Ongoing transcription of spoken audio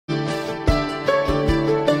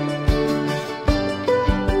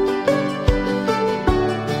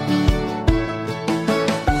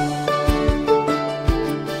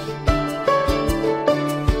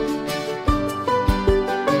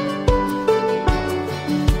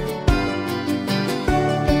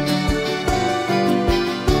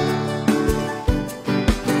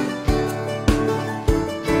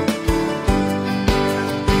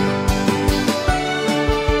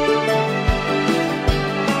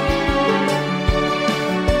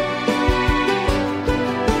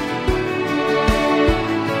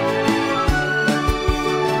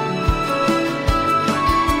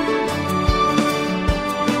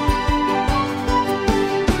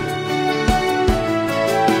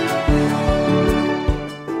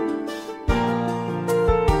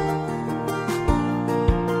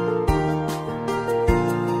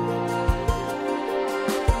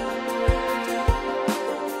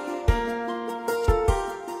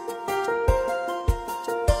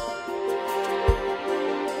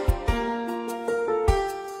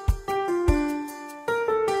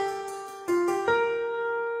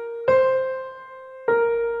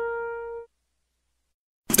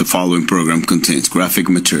The following program contains graphic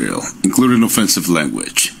material, including offensive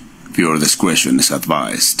language. Viewer discretion is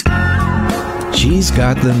advised. She's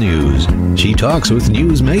got the news. She talks with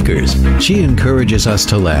newsmakers. She encourages us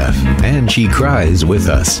to laugh. And she cries with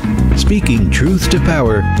us. Speaking truth to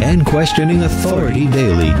power and questioning authority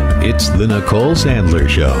daily. It's the Nicole Sandler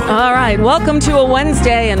Show. All right. Welcome to a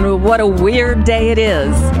Wednesday, and what a weird day it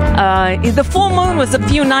is. The full moon was a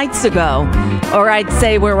few nights ago. Or I'd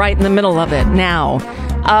say we're right in the middle of it now.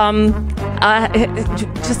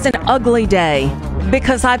 Just an ugly day.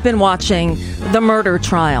 Because I've been watching the murder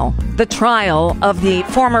trial. The trial of the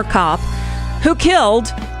former cop who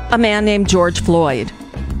killed a man named George Floyd.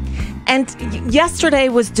 And yesterday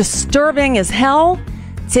was disturbing as hell.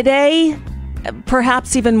 Today,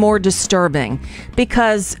 perhaps even more disturbing.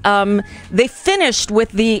 Because they finished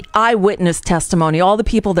with the eyewitness testimony. All the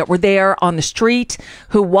people that were there on the street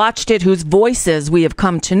who watched it, whose voices we have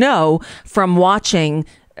come to know from watching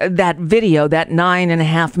that video, that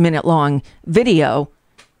 9.5 minute long video,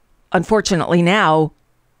 unfortunately now,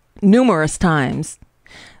 numerous times.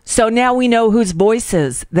 So now we know whose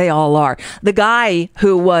voices they all are. The guy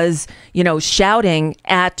who was, shouting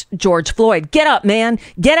at George Floyd, "Get up, man,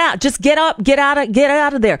 get out, just get up, get out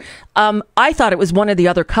of there." I thought it was one of the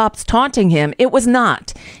other cops taunting him. It was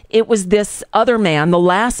not. It was this other man, the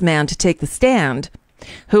last man to take the stand,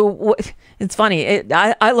 who, it's funny,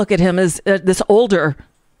 I look at him as this older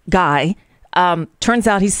guy. Turns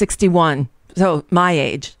out he's 61, so my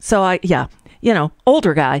age. So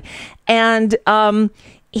older guy. And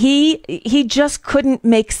he just couldn't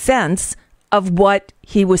make sense of what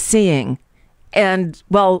he was seeing. And,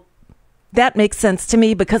 well, that makes sense to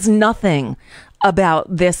me because nothing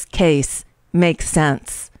about this case makes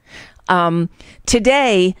sense.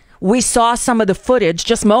 Today, we saw some of the footage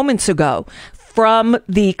just moments ago from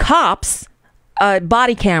the cops'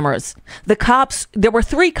 body cameras. The cops, there were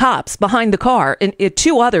 3 cops behind the car and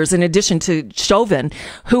 2 others in addition to Chauvin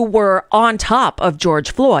who were on top of George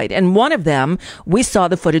Floyd. And one of them, we saw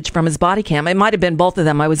the footage from his body cam. It might have been both of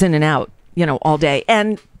them. I was in and out, all day.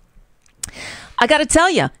 And I got to tell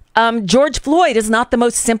you, George Floyd is not the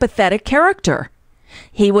most sympathetic character.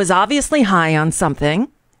 He was obviously high on something,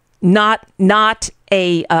 not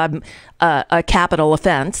a capital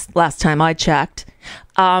offense last time I checked.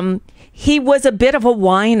 He was a bit of a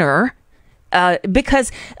whiner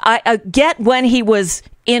because I get when he was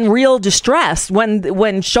in real distress,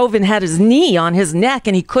 when Chauvin had his knee on his neck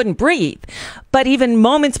and he couldn't breathe. But even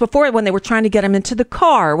moments before, when they were trying to get him into the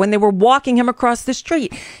car, when they were walking him across the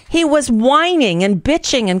street, he was whining and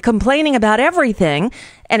bitching and complaining about everything.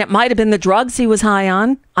 And it might have been the drugs he was high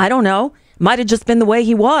on. I don't know. Might have just been the way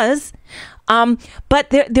he was. But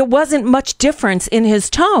there wasn't much difference in his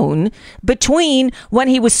tone between when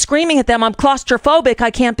he was screaming at them, "I'm claustrophobic,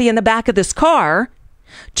 I can't be in the back of this car,"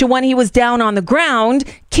 to when he was down on the ground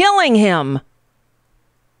killing him.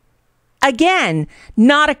 Again,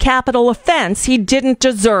 not a capital offense. He didn't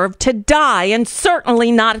deserve to die, and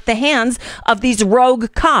certainly not at the hands of these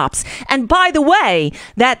rogue cops. And by the way,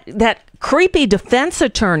 that creepy defense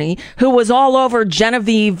attorney who was all over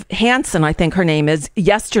Genevieve Hansen, I think her name is,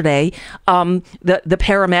 yesterday, the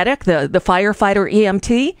paramedic, the firefighter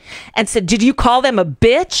EMT, and said, "Did you call them a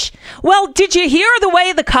bitch?" Well, did you hear the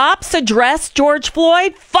way the cops addressed George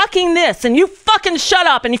Floyd? Fucking this, and you fucking shut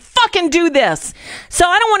up, and you fucking do this. So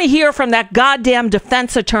I don't want to hear from that goddamn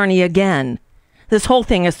defense attorney again. This whole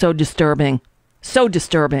thing is so disturbing. So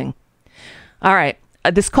disturbing. All right.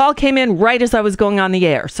 This call came in right as I was going on the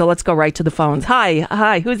air, so let's go right to the phones.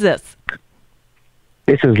 Hi, who's this?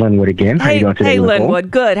 This is Linwood again. How are you doing today, Nicole? Linwood?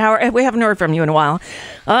 Good. We haven't heard from you in a while.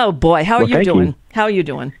 Oh boy, how are you doing? How are you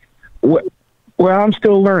doing? Well, I'm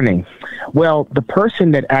still learning. Well, the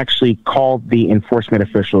person that actually called the enforcement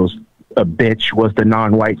officials a bitch was the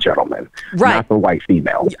non-white gentleman, right? Not the white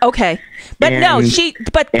female. Okay, but and, no, she.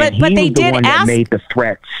 But he they was did the one ask. That made the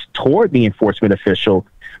threats toward the enforcement official.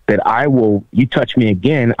 That you touch me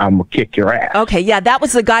again, I'm going to kick your ass. Okay, yeah, that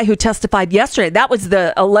was the guy who testified yesterday. That was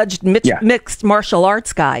the alleged mixed martial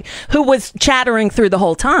arts guy who was chattering through the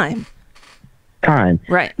whole time.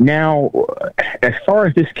 Right. Now, as far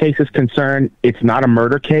as this case is concerned, it's not a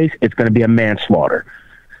murder case. It's going to be a manslaughter.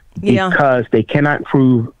 Because they cannot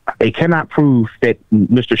prove that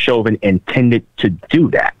Mr. Chauvin intended to do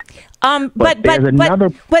that. But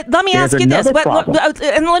let me ask you this.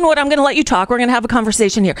 And Linwood, I'm going to let you talk. We're going to have a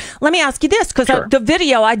conversation here. Let me ask you this, because the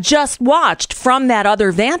video I just watched from that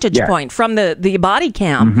other vantage point, from the body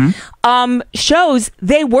cam, shows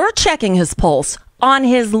they were checking his pulse on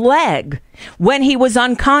his leg. when he was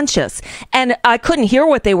unconscious. And I couldn't hear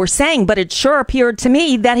what they were saying, but it sure appeared to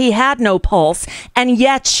me that he had no pulse. And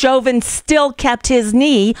yet Chauvin still kept his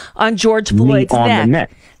knee on George Floyd's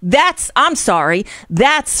neck. I'm sorry,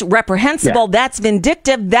 that's reprehensible. Yeah. That's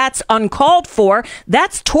vindictive. That's uncalled for.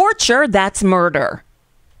 That's torture. That's murder.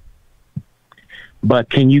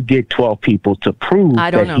 But can you get 12 people to prove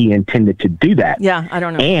that he intended to do that? Yeah, I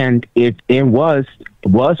don't know. And it was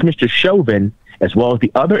Mr. Chauvin, as well as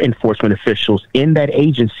the other enforcement officials in that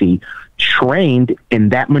agency, trained in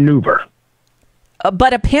that maneuver.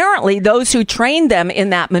 But apparently those who trained them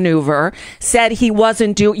in that maneuver said he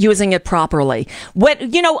wasn't using it properly.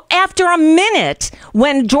 After a minute,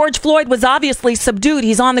 when George Floyd was obviously subdued,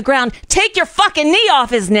 he's on the ground, take your fucking knee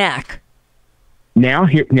off his neck. Now,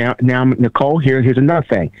 Nicole, here's another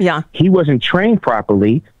thing. Yeah. He wasn't trained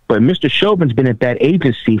properly, but Mr. Chauvin's been at that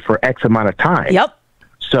agency for X amount of time. Yep.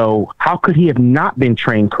 So how could he have not been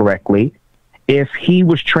trained correctly if he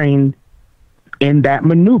was trained in that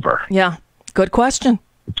maneuver? Yeah. Good question.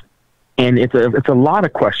 And it's a lot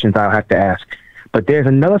of questions I'll have to ask. But there's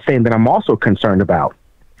another thing that I'm also concerned about.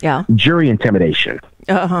 Yeah. Jury intimidation.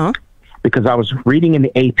 Uh-huh. Because I was reading in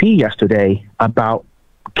the AP yesterday about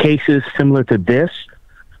cases similar to this,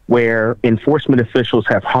 where enforcement officials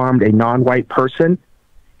have harmed a non-white person,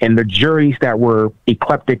 and the juries that were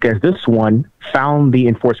eclectic as this one found the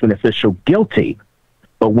enforcement official guilty.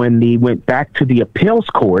 But when they went back to the appeals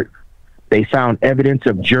court, they found evidence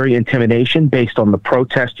of jury intimidation based on the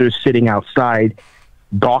protesters sitting outside,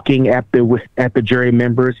 gawking at the jury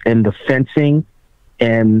members, and the fencing,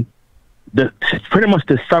 and pretty much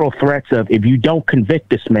the subtle threats of, if you don't convict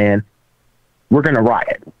this man, we're going to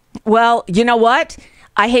riot. Well, you know what?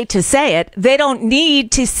 I hate to say it. They don't need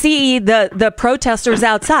to see the protesters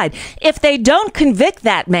outside. If they don't convict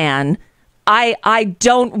that man, I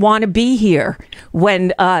don't want to be here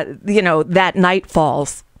when that night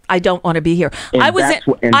falls. I don't want to be here.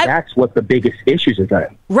 And that's what the biggest issues is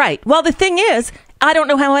at. Right. Well, the thing is, I don't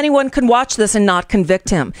know how anyone can watch this and not convict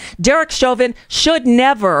him. Derek Chauvin should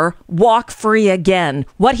never walk free again.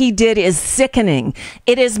 What he did is sickening.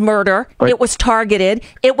 It is murder. It was targeted.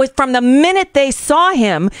 It was from the minute they saw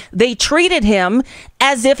him, they treated him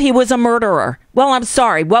as if he was a murderer. Well, I'm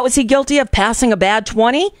sorry. What was he guilty of? Passing a bad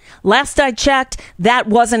 20? Last I checked, that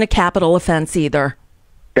wasn't a capital offense either.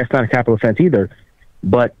 That's not a capital offense either.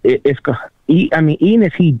 But even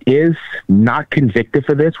if he is not convicted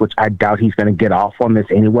for this, which I doubt he's going to get off on this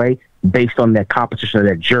anyway, based on that composition of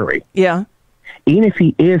that jury. Yeah. Even if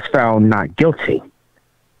he is found not guilty,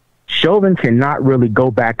 Chauvin cannot really go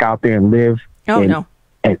back out there and live an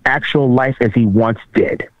actual life as he once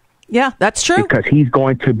did. Yeah, that's true.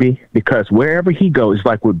 Because wherever he goes,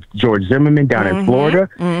 like with George Zimmerman down in Florida,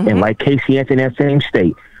 and like Casey Anthony in that same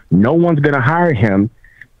state, no one's going to hire him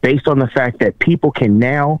based on the fact that people can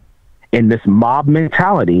now, in this mob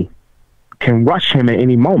mentality, can rush him at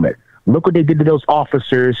any moment. Look what they did to those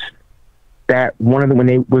officers when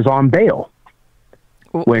they was on bail.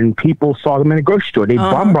 When people saw them in a grocery store, they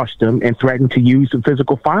bum rushed them and threatened to use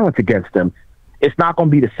physical violence against them. It's not going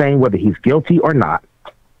to be the same whether he's guilty or not.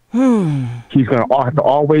 He's going to have to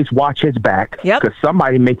always watch his back because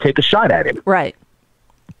somebody may take a shot at him. Right.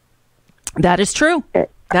 That is true.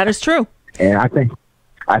 That is true. And I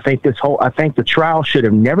think the trial should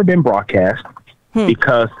have never been broadcast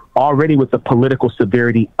because already with the political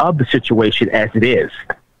severity of the situation as it is,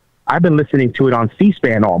 I've been listening to it on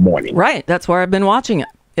C-SPAN all morning. Right. That's where I've been watching it.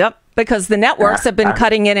 Yep. Because the networks have been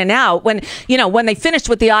cutting in and out. When they finished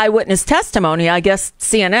with the eyewitness testimony, I guess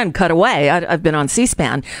CNN cut away. I've been on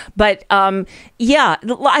C-SPAN. But, I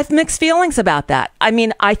have mixed feelings about that. I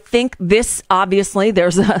mean, I think obviously,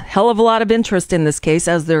 there's a hell of a lot of interest in this case,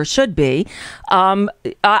 as there should be. And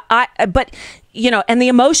the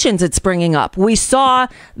emotions it's bringing up. We saw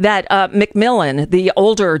that McMillan, the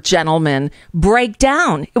older gentleman, break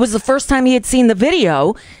down. It was the first time he had seen the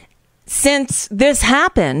video since this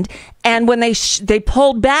happened, and when they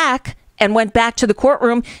pulled back and went back to the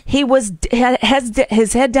courtroom, he has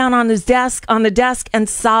his head down on the desk and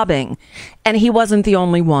sobbing, and he wasn't the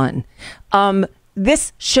only one.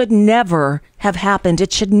 This should never have happened.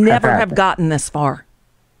 It should never have gotten this far.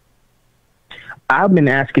 I've been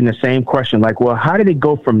asking the same question, like, well, how did it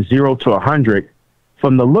go from 0 to 100?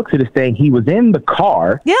 From the looks of this thing, he was in the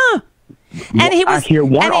car. Yeah, and I hear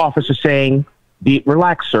one officer saying,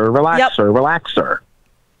 relax, sir, relax, sir, relax, sir.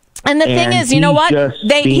 And the thing is, you know what?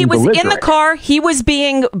 He was in the car. He was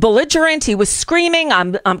being belligerent. He was screaming,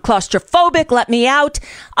 I'm claustrophobic. Let me out.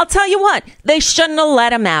 I'll tell you what, they shouldn't have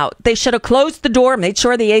let him out. They should have closed the door, made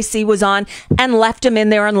sure the AC was on, and left him in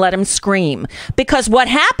there and let him scream. Because what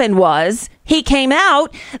happened was he came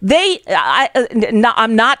out,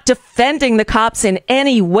 I'm not defending the cops in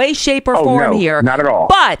any way, shape, or form here. Not at all.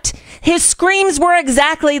 But his screams were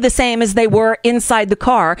exactly the same as they were inside the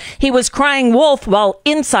car. He was crying wolf while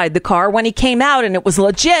inside the car. When he came out and it was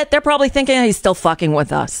legit, they're probably thinking he's still fucking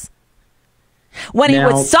with us. When he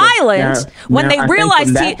was silent, when they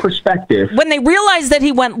realized that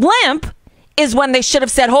he went limp, is when they should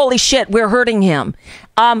have said, "Holy shit, we're hurting him."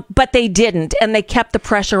 But they didn't, and they kept the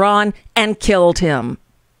pressure on and killed him.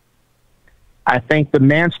 I think the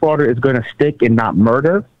manslaughter is going to stick and not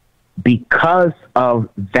murder because of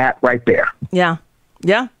that right there. Yeah,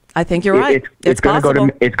 I think you're right. It's going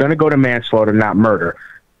to go to manslaughter, not murder.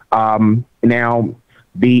 Now,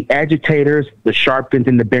 the agitators, the Sharptons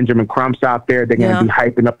and the Benjamin Crumps out there, they're going to be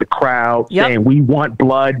hyping up the crowd, saying, "We want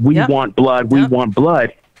blood, we want blood, we want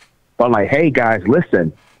blood." But like, hey guys,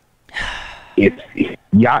 listen, if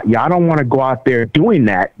y'all don't want to go out there doing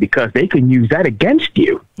that because they can use that against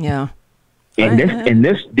you. Yeah. And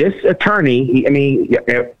this attorney, I mean,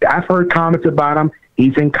 I've heard comments about him.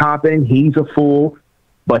 He's incompetent. He's a fool,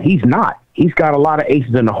 but he's not. He's got a lot of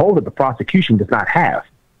aces in the hole that the prosecution does not have.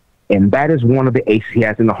 And that is one of the aces he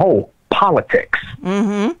has in the hole: politics.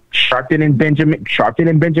 Mm-hmm. Sharpton and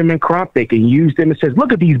Benjamin Crump, they can use them and says,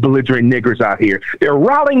 "Look at these belligerent niggers out here. They're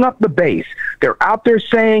riling up the base. They're out there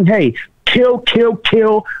saying, hey, kill, kill,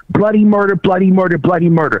 kill, bloody murder, bloody murder, bloody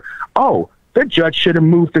murder." Oh, the judge should have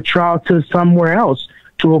moved the trial to somewhere else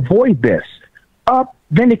to avoid this.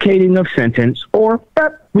 Vindicating of sentence, or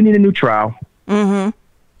we need a new trial. Mm-hmm.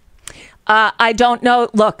 I don't know.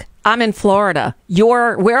 Look, I'm in Florida.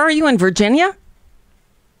 Where are you, in Virginia?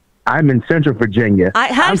 I'm in Central Virginia.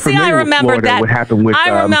 I remember that. What happened with,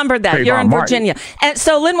 I remember that. Trayvon You're in Martin. Virginia. And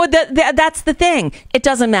so, Linwood, that's the thing. It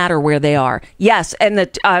doesn't matter where they are. Yes, and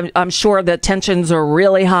I'm sure the tensions are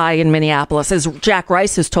really high in Minneapolis. As Jack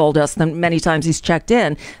Rice has told us many times he's checked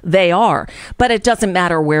in, they are. But it doesn't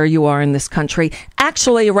matter where you are in this country.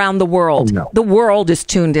 Actually, around the world, the world is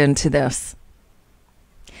tuned into this.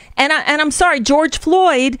 And I'm sorry, George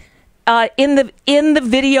Floyd, in the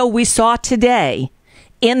video we saw today,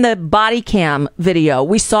 in the body cam video,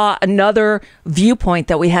 we saw another viewpoint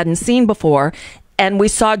that we hadn't seen before, and we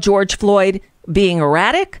saw George Floyd being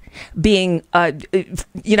erratic, being,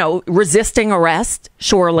 resisting arrest,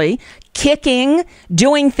 surely, kicking,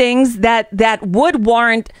 doing things that would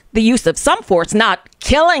warrant the use of some force, not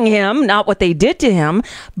killing him, not what they did to him,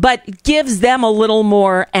 but gives them a little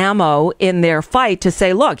more ammo in their fight to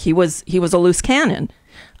say, look, he was a loose cannon.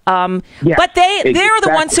 But they're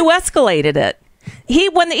the ones who escalated it.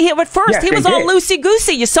 At first he was all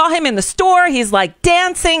loosey-goosey. You saw him in the store. He's like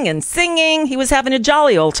dancing and singing. He was having a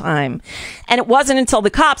jolly old time. And it wasn't until the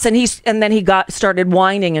cops and then he started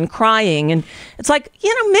whining and crying. And it's like,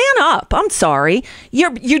 man up. I'm sorry.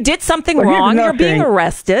 You did something wrong. You're being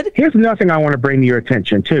arrested. Here's another thing I want to bring to your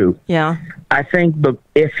attention too. Yeah. I think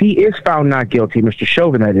if he is found not guilty, Mr.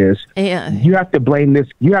 Chauvin, that is, you have to blame this.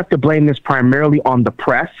 You have to blame this primarily on the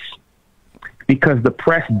press, because the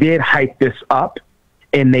press did hype this up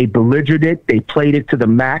and they belligered it. They played it to the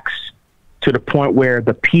max, to the point where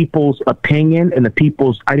the people's opinion and the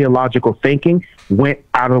people's ideological thinking went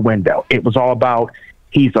out of the window. It was all about,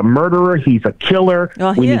 he's a murderer, he's a killer.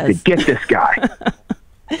 Well, we need to get this guy.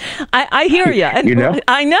 I hear you.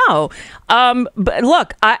 I know. But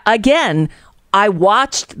look, I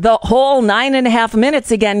watched the whole 9.5 minutes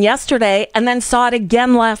again yesterday, and then saw it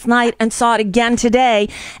again last night and saw it again today.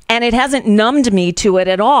 And it hasn't numbed me to it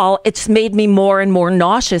at all. It's made me more and more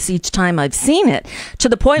nauseous each time I've seen it, to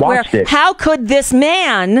the point where how could this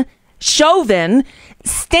man, Chauvin,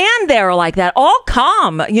 stand there like that, all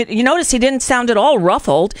calm? You notice he didn't sound at all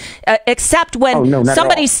ruffled, except when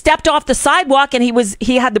somebody stepped off the sidewalk and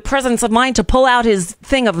he had the presence of mind to pull out his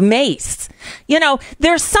thing of mace.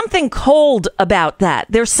 There's something cold about that.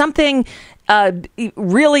 There's something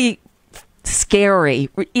really scary,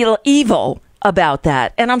 evil about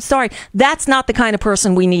that. And I'm sorry, that's not the kind of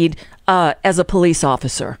person we need as a police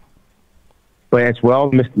officer. But as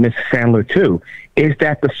well, Ms. Sandler, too, is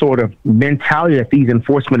that the sort of mentality that these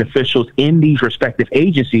enforcement officials in these respective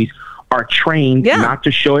agencies are trained not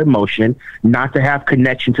to show emotion, not to have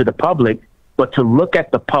connection to the public, but to look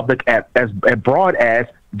at the public as broad as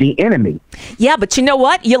the enemy. Yeah, but you know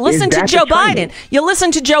what? You listen to Joe Biden. You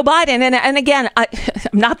listen to Joe Biden. And again, I'm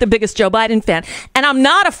not the biggest Joe Biden fan. And I'm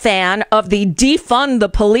not a fan of the defund the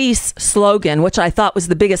police slogan, which I thought was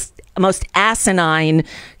the biggest, most asinine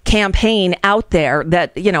campaign out there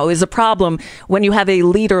that, you know, is a problem when you have a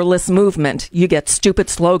leaderless movement. You get stupid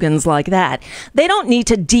slogans like that. They don't need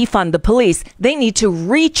to defund the police. They need to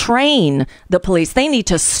retrain the police. They need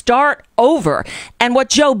to start over. And what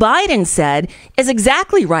Joe Biden said is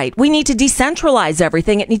exactly right. We need to decentralize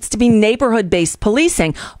everything. It needs to be neighborhood-based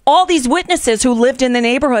policing. All these witnesses who lived in the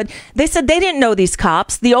neighborhood, they said they didn't know these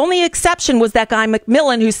cops. The only exception was that guy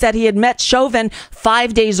McMillan who said he had met Chauvin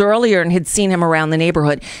 5 days earlier and had seen him around the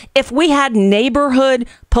neighborhood. If we had neighborhood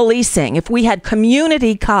policing, if we had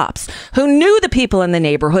community cops who knew the people in the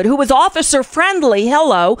neighborhood, who was officer friendly,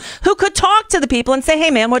 who could talk to the people and say, hey,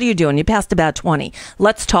 man, what are you doing? You passed about 20.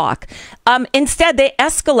 Let's talk. Instead, they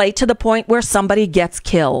escalate to the point where somebody gets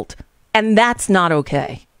killed. And that's not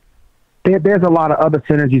okay. There's a lot of other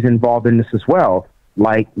synergies involved in this as well.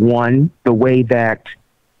 Like, one, the way that,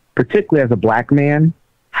 particularly as a black man,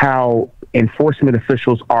 how enforcement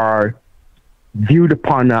officials are viewed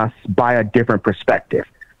upon us by a different perspective.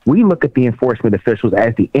 We look at the enforcement officials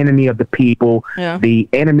as the enemy of the people, the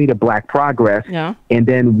enemy to black progress. Yeah. And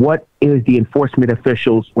then what is the enforcement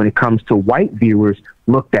officials, when it comes to white viewers,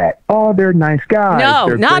 looked at? Oh, they're nice guys. No,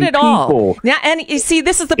 they're not at all. People. Now, and you see,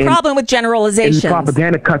 this is the problem with generalizations. And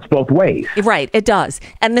propaganda cuts both ways. Right, it does.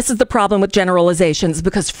 And this is the problem with generalizations,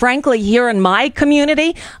 because frankly, here in my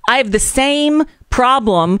community, I have the same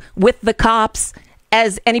problem with the cops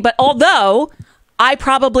as anybody, although I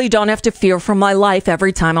probably don't have to fear for my life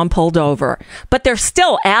every time I'm pulled over. But they're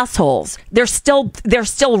still assholes. They're still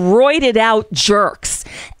roided out jerks.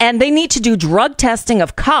 And they need to do drug testing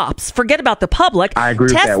of cops. Forget about the public. I agree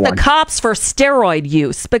with that one. Test the cops for steroid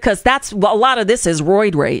use, because that's a lot of this is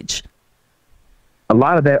roid rage. A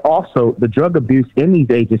lot of that also, the drug abuse in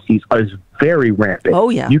these agencies is very rampant. Oh,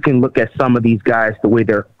 yeah. You can look at some of these guys, the way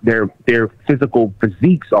their physical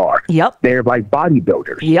physiques are. Yep. They're like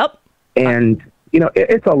bodybuilders. Yep. And you know,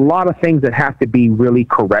 it's a lot of things that have to be really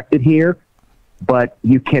corrected here, but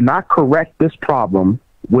you cannot correct this problem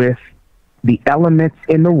with the elements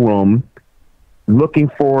in the room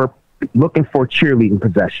looking for cheerleading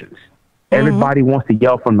possessions. Mm-hmm. Everybody wants to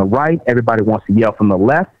yell from the right. Everybody wants to yell from the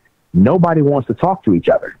left. Nobody wants to talk to each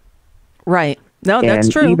other. Right. No, that's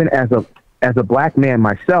true. And even as a black man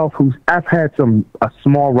myself, I've had a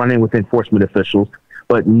small run-in with enforcement officials,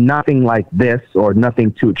 but nothing like this or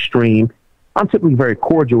nothing too extreme. I'm typically very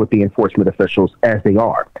cordial with the enforcement officials as they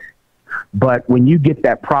are. But when you get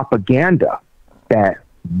that propaganda that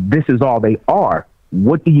this is all they are,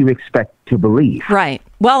 what do you expect to believe? Right.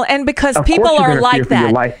 Well, and because of people are like that.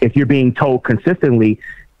 Your life, if you're being told consistently,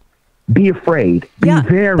 be afraid. Be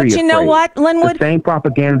very afraid. But you know what, Linwood? The same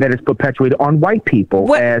propaganda that is perpetuated on white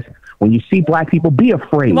people as when you see black people, be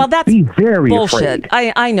afraid. Well, that's be very bullshit.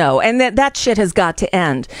 afraid. I know. And that shit has got to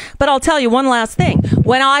end. But I'll tell you one last thing.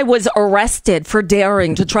 When I was arrested for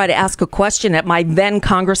daring to try to ask a question at my then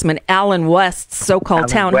Congressman Alan West's so-called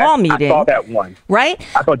town hall meeting. I saw that one. Right?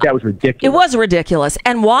 I thought that was ridiculous. It was ridiculous.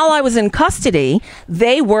 And while I was in custody,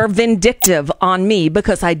 they were vindictive on me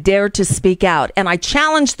because I dared to speak out. And I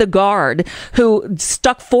challenged the guard who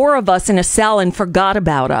stuck 4 of us in a cell and forgot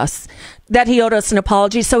about us, that he owed us an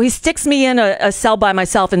apology. So he sticks me in a cell by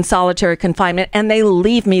myself in solitary confinement, and they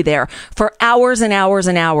leave me there for hours and hours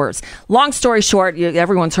and hours. Long story short,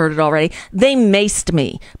 everyone's heard it already, they maced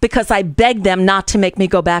me because I begged them not to make me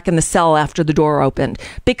go back in the cell after the door opened,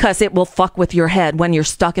 because it will fuck with your head when you're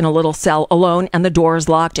stuck in a little cell alone and the door is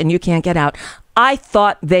locked and you can't get out. I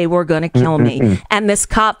thought they were going to kill me, and this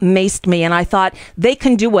cop maced me, and I thought they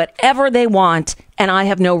can do whatever they want, and I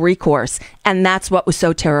have no recourse, and that's what was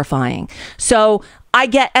so terrifying. So I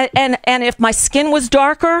get, and if my skin was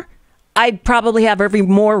darker, I'd probably have every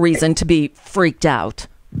more reason to be freaked out.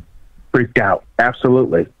 Freaked out,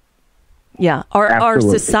 absolutely. Yeah, our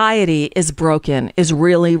society is broken, is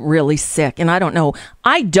really, really sick, and I don't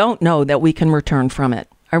know that we can return from it.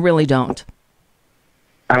 I really don't.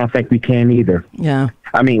 I don't think we can either. Yeah.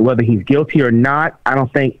 I mean, whether he's guilty or not, I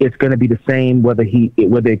don't think it's going to be the same whether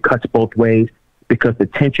it cuts both ways, because the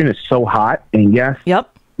tension is so hot. And yes, the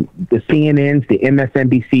CNNs, the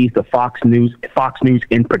MSNBCs, the Fox News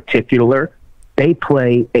in particular, they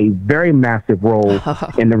play a very massive role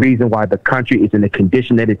in the reason why the country is in the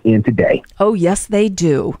condition that it's in today. Oh, yes, they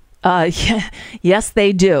do. Yes,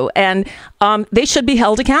 they do. And they should be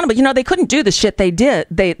held accountable. You know, they couldn't do the shit they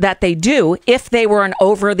do if they were an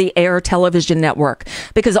over-the-air television network,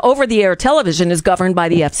 because over-the-air television is governed by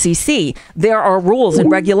the FCC. There are rules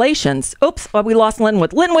and regulations. Oops, we lost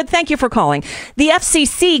Linwood. Linwood, thank you for calling. The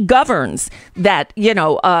FCC governs that,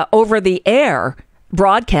 over-the-air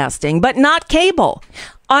broadcasting, but not cable.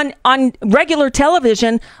 On regular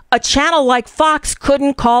television, a channel like Fox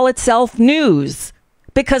couldn't call itself news,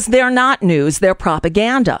 because they're not news, they're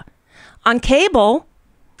propaganda. On cable,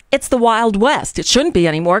 it's the Wild West. It shouldn't be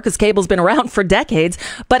anymore because cable's been around for decades,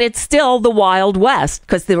 but it's still the Wild West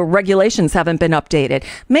because the regulations haven't been updated.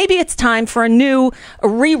 Maybe it's time for a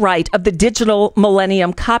rewrite of the Digital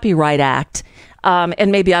Millennium Copyright Act,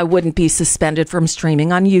 and maybe I wouldn't be suspended from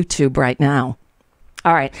streaming on YouTube right now.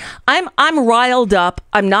 All right. I'm riled up.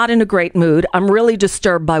 I'm not in a great mood. I'm really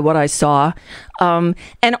disturbed by what I saw. And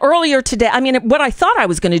earlier today, what I thought I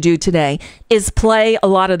was going to do today is play a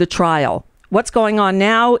lot of the trial. What's going on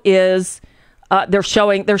now is they're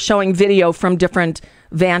showing video from different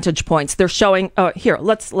vantage points. They're showing here.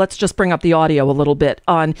 Let's just bring up the audio a little bit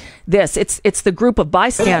on this. It's the group of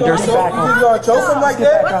bystanders.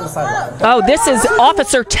 Oh, this is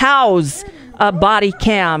Officer Tao's body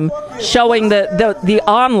cam showing the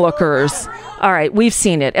onlookers. All right, we've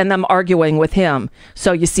seen it, and them arguing with him.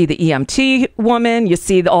 So you see the EMT woman, you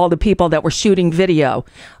see all the people that were shooting video.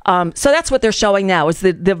 So that's what they're showing now, is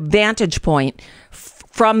the vantage point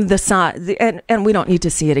from the side, and we don't need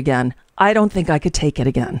to see it again. I don't think I could take it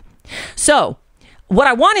again. So what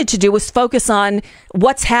I wanted to do was focus on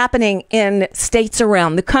what's happening in states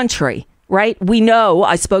around the country. Right. We know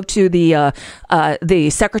I spoke to the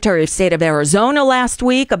Secretary of State of Arizona last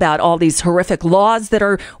week about all these horrific laws that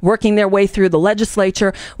are working their way through the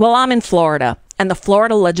legislature. Well, I'm in Florida, and the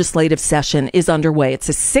Florida legislative session is underway. It's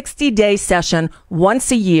a 60-day session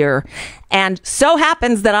once a year. And so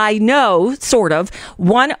happens that I know, sort of,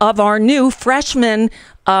 one of our new freshman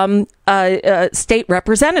state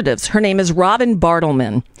representatives. Her name is Robin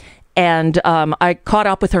Bartleman. And I caught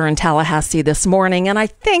up with her in Tallahassee this morning, and I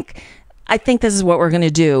think this is what we're going to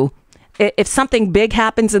do. If something big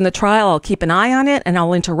happens in the trial, I'll keep an eye on it and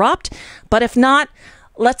I'll interrupt. But if not,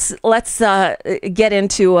 let's get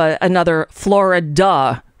into another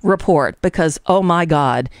Floriduh report, because, oh my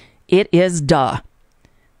God, it is duh.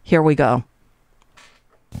 Here we go.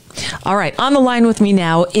 All right. On the line with me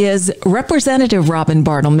now is Representative Robin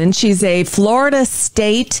Bartleman. She's a Florida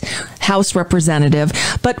State House representative.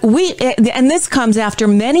 But and this comes after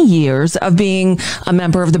many years of being a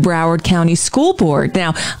member of the Broward County School Board.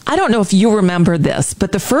 Now, I don't know if you remember this,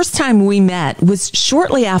 but the first time we met was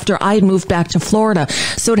shortly after I had moved back to Florida.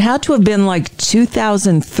 So it had to have been like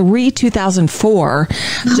 2003, 2004,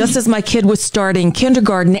 just as my kid was starting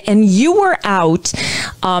kindergarten. And you were out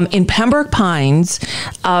in Pembroke Pines,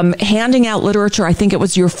 handing out literature. I think it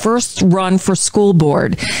was your first run for school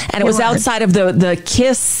board, and it was outside of the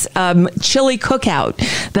KISS chili cookout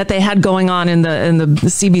that they had going on in the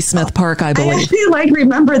CB Smith Park, I believe. I actually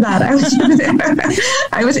remember that. I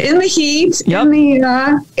was in the heat. Yep.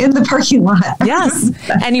 in the parking lot. Yes,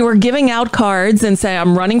 and you were giving out cards and saying,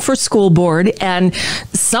 "I'm running for school board," and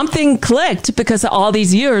something clicked, because all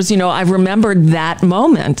these years, I remembered that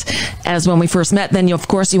moment as when we first met. Then, of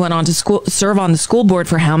course, you went on to serve on the school board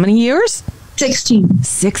for how many years? 16.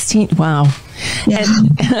 16. Wow. Yeah.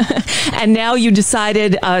 And now you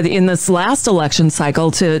decided in this last election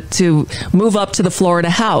cycle to move up to the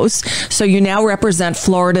Florida House. So you now represent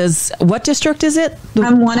Florida's, what district is it?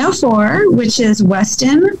 I'm 104, which is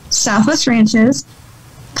Weston, Southwest Ranches,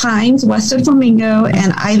 Pines, west of Flamingo,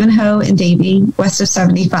 and Ivanhoe and Davie, west of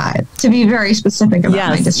 75, to be very specific about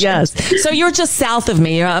my district. Yes. So you're just south of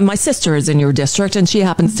me. My sister is in your district, and she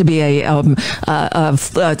happens to be a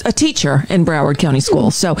teacher in Broward County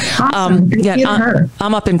Schools. So awesome.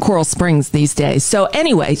 I'm up in Coral Springs these days. So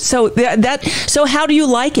anyway, so how do you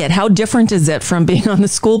like it? How different is it from being on the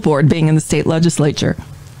school board, being in the state legislature?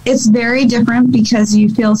 It's very different because you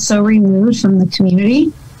feel so removed from the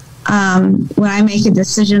community. When I made a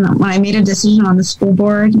decision on the school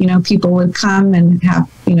board, people would come and have,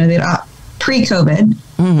 they'd pre-COVID,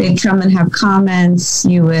 they'd come and have comments.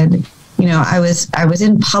 You would, I was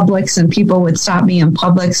in Publix, and people would stop me in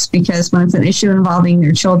Publix because when it's an issue involving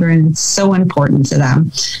their children, it's so important to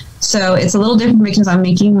them. So it's a little different because I'm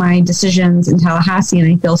making my decisions in Tallahassee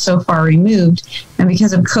and I feel so far removed. And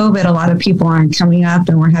because of COVID, a lot of people aren't coming up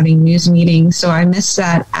and we're having news meetings. So I miss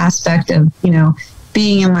that aspect of,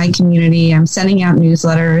 being in my community. I'm sending out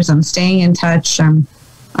newsletters. I'm staying in touch. I'm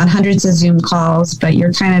on hundreds of Zoom calls, but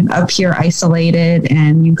you're kind of up here isolated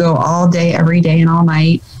and you go all day, every day and all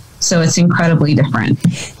night. So it's incredibly different.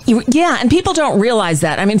 Yeah, and people don't realize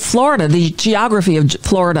that. I mean, Florida, the geography of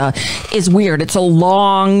Florida is weird. It's a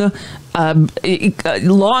long,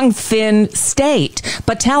 thin state,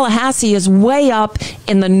 but Tallahassee is way up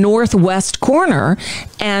in the northwest corner,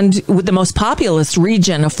 and with the most populous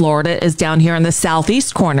region of Florida is down here in the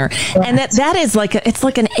southeast corner. Right. And that is it's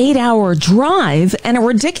like an 8-hour drive and a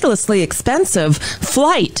ridiculously expensive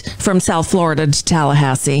flight from South Florida to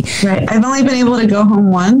Tallahassee. Right. I've only been able to go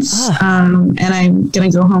home once, and I'm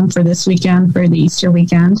going to go home for this weekend, for the Easter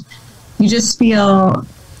weekend. You just feel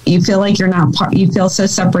like you're not you feel so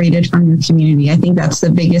separated from your community. I think that's the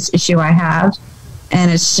biggest issue I have. And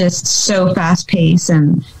it's just so fast paced.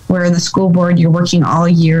 And where in the school board, you're working all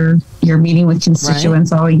year, you're meeting with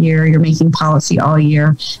constituents all year, you're making policy all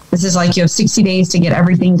year. This is like you have 60 days to get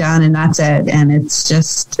everything done, and that's it. And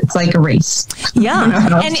it's like a race.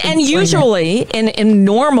 Yeah. And usually in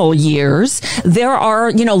normal years, there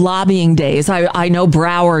are, lobbying days. I know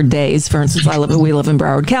Broward days, for instance, we live in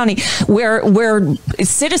Broward County, where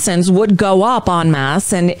citizens would go up en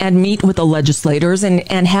masse and meet with the legislators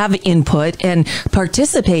and have input and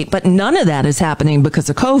participate. But none of that is happening because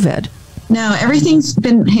of COVID. No, everything's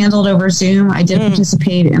been handled over Zoom. I did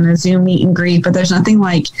participate in a Zoom meet and greet, but there's nothing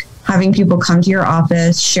like having people come to your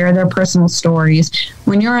office, share their personal stories.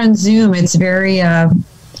 When you're on Zoom, it's very, I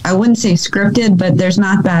wouldn't say scripted, but there's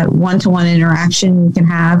not that one-to-one interaction you can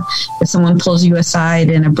have. If someone pulls you aside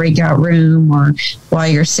in a breakout room, or while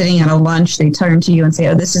you're sitting at a lunch, they turn to you and say,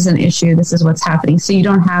 oh, this is an issue, this is what's happening. So you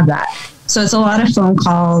don't have that. So it's a lot of phone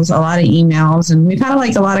calls, a lot of emails, and we've had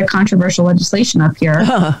a lot of controversial legislation up here.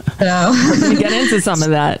 So we're going to get into some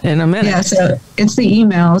of that in a minute. Yeah, so it's the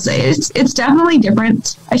emails. It's definitely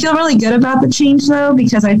different. I feel really good about the change, though,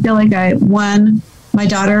 because I feel like my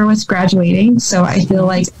daughter was graduating, so I feel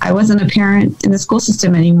like I wasn't a parent in the school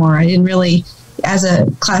system anymore. I didn't really, as a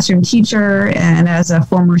classroom teacher and as a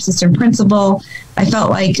former assistant principal, I felt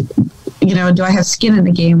like, do I have skin in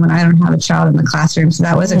the game when I don't have a child in the classroom? So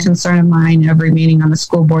that was a concern of mine every meeting on the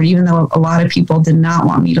school board, even though a lot of people did not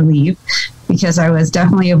want me to leave, because I was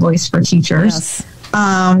definitely a voice for teachers. Yes.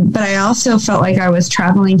 But I also felt like I was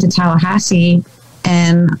traveling to Tallahassee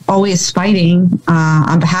and always fighting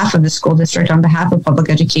on behalf of the school district, on behalf of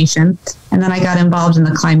public education. And then I got involved in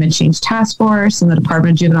the Climate Change Task Force and the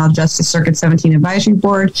Department of Juvenile Justice Circuit 17 Advisory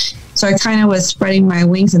Board. So I kind of was spreading my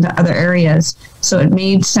wings into other areas. So it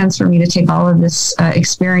made sense for me to take all of this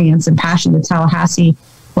experience and passion to Tallahassee,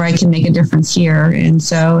 where I can make a difference here. And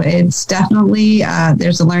so it's definitely,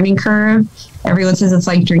 there's a learning curve. Everyone says it's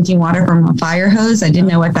like drinking water from a fire hose. I didn't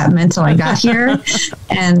know what that meant till I got here.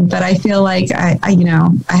 But I feel like I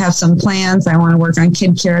have some plans. I want to work on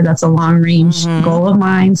kid care. That's a long range goal of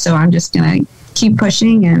mine. So I'm just going to keep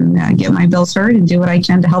pushing and get my bills heard and do what I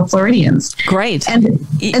can to help Floridians. Great. And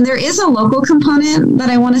there is a local component that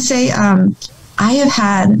I want to say. I have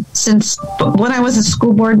had, since when I was a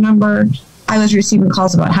school board member, I was receiving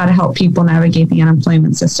calls about how to help people navigate the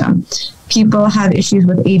unemployment system. People have issues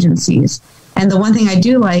with agencies. And the one thing I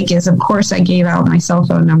do like is, of course, I gave out my cell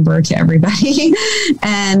phone number to everybody,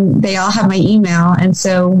 and they all have my email. And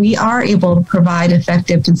so we are able to provide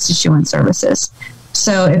effective constituent services.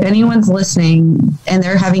 So if anyone's listening and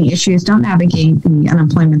they're having issues, don't navigate the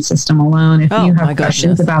unemployment system alone. If you have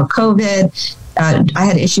questions about COVID, I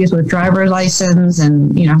had issues with driver's license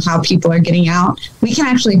and, how people are getting out. We can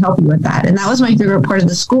actually help you with that. And that was my favorite part of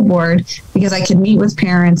the school board, because I could meet with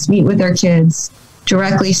parents, meet with their kids,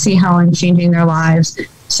 directly see how I'm changing their lives.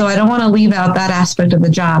 So I don't want to leave out that aspect of the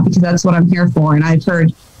job, because that's what I'm here for. And I've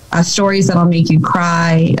heard stories that'll make you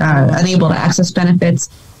cry, unable to access benefits.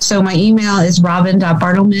 So my email is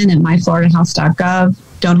robin.bartleman@myfloridahouse.gov.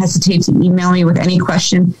 Don't hesitate to email me with any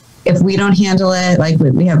question. If we don't handle it, like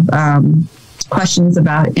we have questions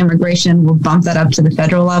about immigration, we'll bump that up to the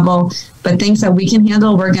federal level. But things that we can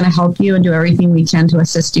handle, we're going to help you and do everything we can to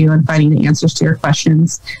assist you in finding the answers to your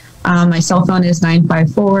questions. My cell phone is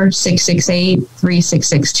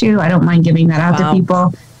 954-668-3662. I don't mind giving that out to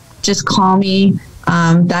people. Just call me.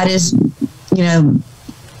 That is,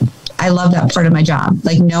 I love that part of my job,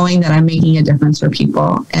 like knowing that I'm making a difference for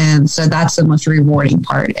people. And so that's the most rewarding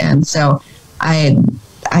part. And so I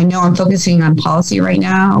know I'm focusing on policy right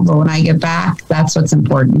now, but when I get back, that's what's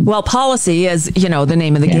important. Well, policy is, the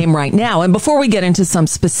name of the game right now. And before we get into some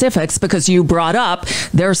specifics, because you brought up,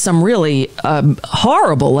 there's some really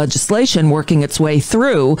horrible legislation working its way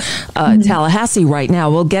through Tallahassee right now.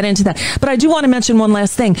 We'll get into that. But I do want to mention one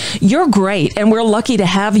last thing. You're great, and we're lucky to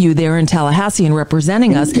have you there in Tallahassee and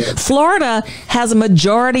representing us. Florida has a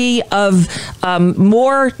majority of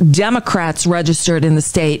more Democrats registered in the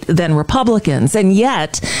state than Republicans. And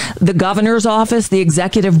yet, the governor's office, the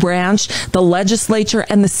executive branch, the legislature,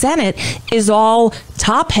 and the Senate is all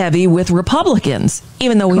top heavy with Republicans,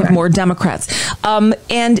 even though we have more Democrats.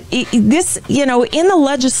 This, in the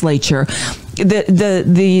legislature,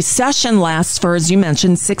 the session lasts for, as you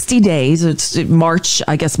mentioned, 60 days. It's March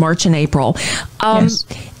and April. Yes.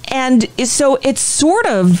 And so it's sort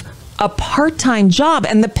of a part-time job,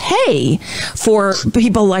 and the pay for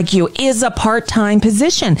people like you is a part-time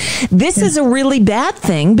position. This is a really bad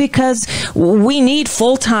thing because we need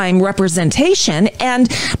full-time representation, and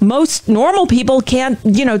most normal people can't,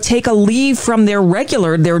 take a leave from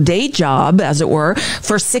their day job, as it were,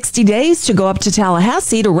 for 60 days to go up to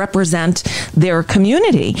Tallahassee to represent their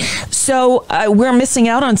community. So we're missing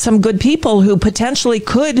out on some good people who potentially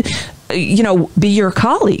could be your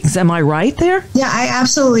colleagues. Am I right there? Yeah, I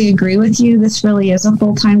absolutely agree with you. This really is a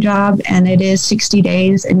full-time job, and it is 60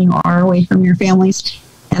 days, and you are away from your families.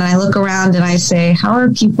 And I look around and I say, how are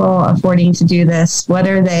people affording to do this? What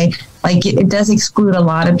are they like? It does exclude a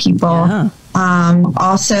lot of people. Yeah.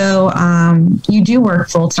 Also, you do work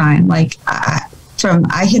full-time. Like I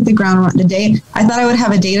hit the ground the day I thought I would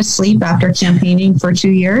have a day to sleep after campaigning for 2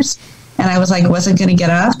 years. And I wasn't going to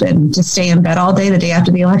get up and just stay in bed all day the day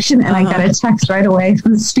after the election. And I got a text right away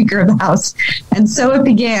from the Speaker of the House. And so it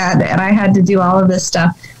began, and I had to do all of this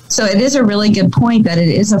stuff. So it is a really good point that it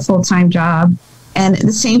is a full-time job. And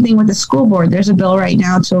the same thing with the school board. There's a bill right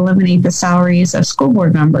now to eliminate the salaries of school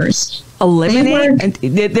board members. Eliminate?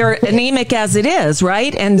 They're anemic as it is,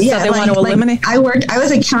 right? And so they want to eliminate? I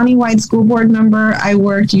was a countywide school board member. I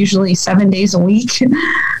worked usually 7 days a week.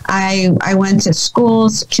 I went to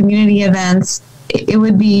schools, community events. It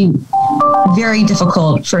would be very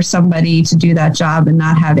difficult for somebody to do that job and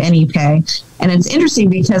not have any pay. And it's interesting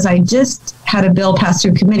because I just had a bill passed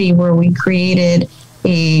through committee where we increased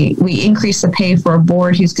the pay for a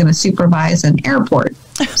board who's going to supervise an airport.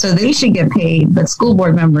 So they should get paid, but school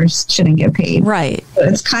board members shouldn't get paid. Right. So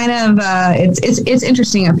it's kind of it's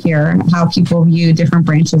interesting up here how people view different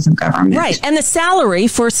branches of government. Right. And the salary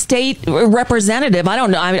for state representative, I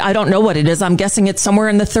don't know. I don't know what it is. I'm guessing it's somewhere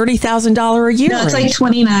in the $30,000 a year. No, it's like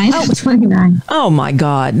 29. Oh, 29. Oh my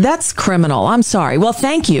God, that's criminal. I'm sorry. Well,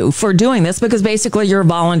 thank you for doing this because basically you're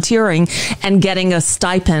volunteering and getting a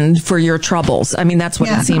stipend for your troubles. I mean, that's what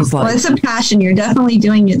it seems like. Well, it's a passion. You're definitely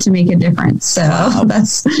doing it to make a difference. So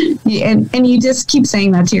that's. And you just keep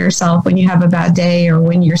saying that to yourself when you have a bad day or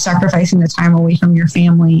when you're sacrificing the time away from your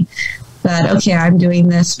family, that, okay, I'm doing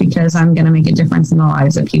this because I'm going to make a difference in the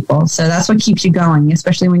lives of people. So that's what keeps you going,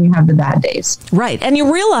 especially when you have the bad days. Right. And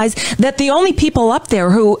you realize that the only people up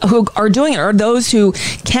there who are doing it are those who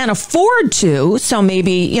can afford to. So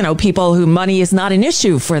maybe, people who money is not an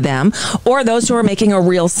issue for them, or those who are making a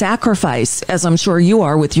real sacrifice, as I'm sure you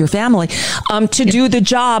are with your family, to do the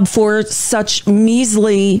job for such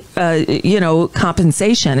measly,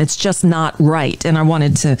 compensation. It's just not right. And I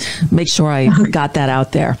wanted to make sure I got that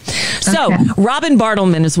out there. So Robin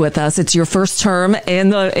Bartleman is with us. It's your first term in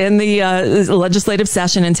the legislative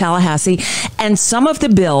session in Tallahassee. And some of the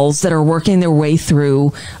bills that are working their way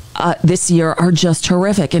through this year are just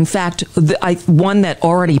horrific. In fact, one that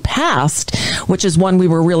already passed, which is one we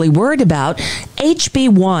were really worried about, HB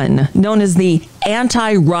 1, known as the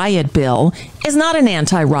anti-riot bill, is not an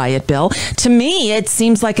anti-riot bill. To me, it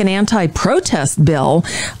seems like an anti-protest bill.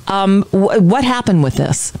 What happened with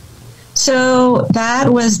this? So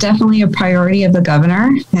that was definitely a priority of the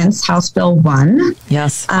governor, hence House Bill 1.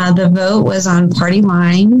 Yes. The vote was on party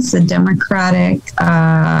lines. The Democratic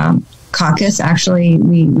caucus, actually,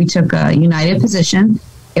 we took a united position.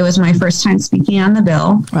 It was my first time speaking on the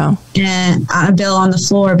bill. Wow. And on a bill on the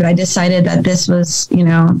floor, but I decided that this was,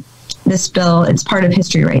 this bill, it's part of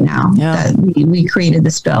history right now, that we created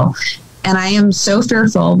this bill. And I am so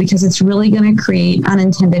fearful because it's really going to create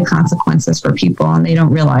unintended consequences for people, and they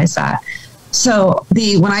don't realize that. So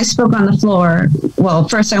when I spoke on the floor, well,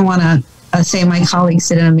 first I want to say my colleagues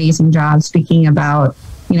did an amazing job speaking about,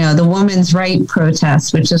 the women's right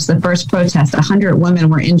protest, which is the first protest. 100 women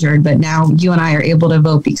were injured, but now you and I are able to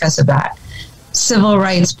vote because of that. Civil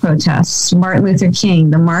rights protests, Martin Luther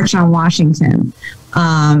King, the March on Washington,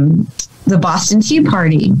 the Boston Tea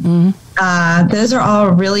Party. Mm-hmm. Those are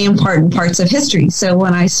all really important parts of history. So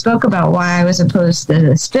when I spoke about why I was opposed to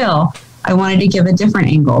this bill, I wanted to give a different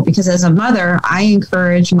angle because as a mother, I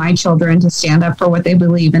encourage my children to stand up for what they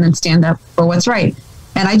believe in and stand up for what's right.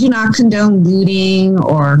 And I do not condone looting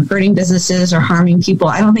or hurting businesses or harming people.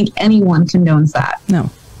 I don't think anyone condones that. No.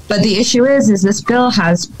 But the issue is this bill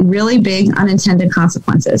has really big unintended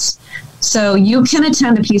consequences. So you can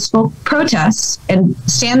attend a peaceful protest and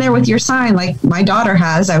stand there with your sign like my daughter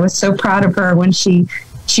has. I was so proud of her when she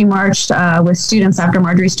she marched with students after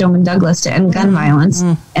Marjorie Stoneman Douglas to end gun violence.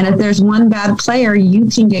 And if there's one bad player, you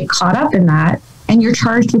can get caught up in that, and you're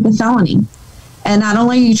charged with a felony. And not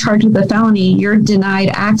only are you charged with a felony, you're denied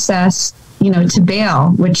access, to bail,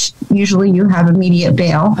 which usually you have immediate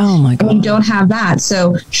bail. Oh my God. And you don't have that.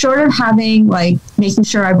 So short of having, making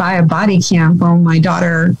sure I buy a body cam for my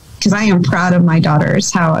daughter, because I am proud of my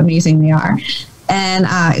daughters, how amazing they are. And,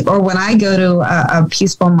 or when I go to a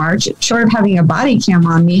peaceful march, short of having a body cam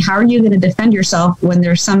on me, how are you going to defend yourself when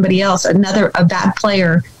there's somebody else, a bad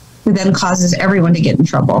player, who then causes everyone to get in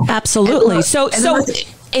trouble? Absolutely.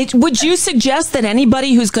 Would you suggest that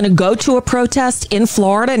anybody who's going to go to a protest in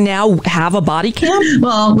Florida now have a body cam?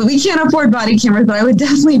 Well, we can't afford body cameras, but I would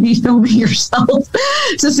definitely be filming yourself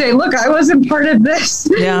to say, look, I wasn't part of this.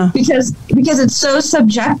 Yeah. Because it's so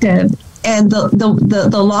subjective, and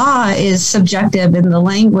the law is subjective in the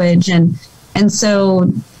language, and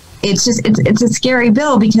so it's a scary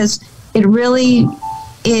bill, because it really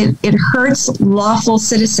it hurts lawful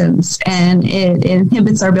citizens, and it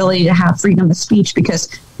inhibits our ability to have freedom of speech, because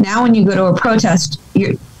now when you go to a protest,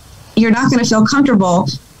 you're not going to feel comfortable,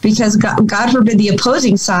 because God forbid the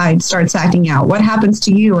opposing side starts acting out. What happens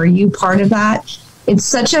to you? Are you part of that? It's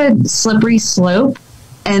such a slippery slope,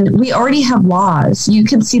 and we already have laws. You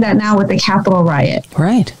can see that now with the Capitol riot.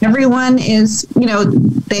 Right. Everyone is,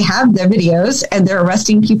 they have their videos, and they're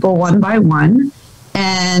arresting people one by one.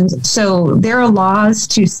 And so there are laws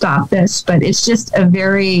to stop this, but it's just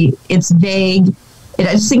it's vague. I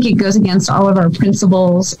just think it goes against all of our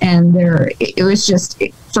principles. And it was just,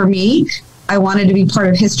 for me, I wanted to be part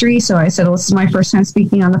of history. So I said, well, this is my first time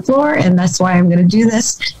speaking on the floor, and that's why I'm going to do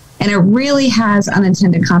this. And it really has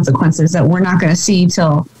unintended consequences that we're not going to see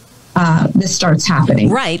till this starts happening.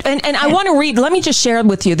 Right. And I want to read, let me just share it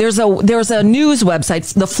with you. There's a news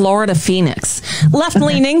website, the Florida Phoenix, left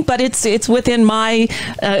leaning, but it's within my,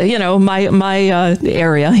 my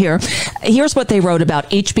area here. Here's what they wrote about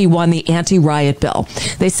HB1, the anti-riot bill.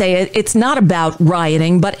 They say it's not about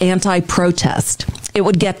rioting, but anti-protest. It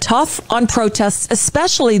would get tough on protests,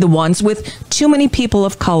 especially the ones with too many people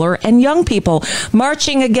of color and young people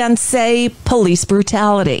marching against, say, police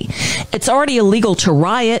brutality. It's already illegal to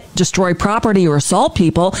riot, destroy property, or assault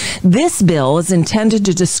people. This bill is intended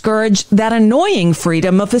to discourage that annoying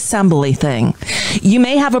freedom of assembly thing. You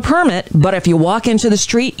may have a permit, but if you walk into the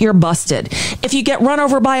street, you're busted. If you get run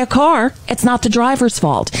over by a car, it's not the driver's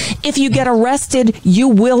fault. If you get arrested, you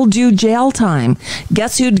will do jail time.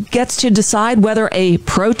 Guess who gets to decide whether a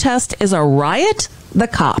protest is a riot? The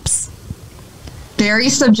cops. Very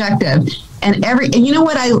subjective. And you know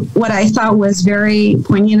what I thought was very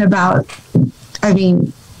poignant about,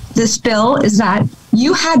 this bill is that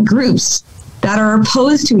you had groups that are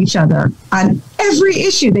opposed to each other on every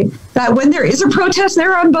issue. That when there is a protest,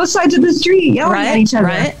 they're on both sides of the street yelling at each other.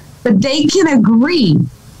 Right. But they can agree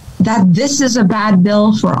that this is a bad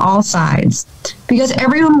bill for all sides, because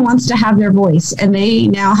everyone wants to have their voice, and they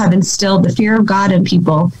now have instilled the fear of God in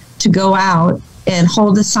people to go out and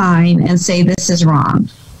hold a sign and say this is wrong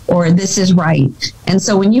or this is right. And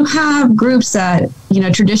so when you have groups that,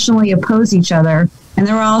 traditionally oppose each other, and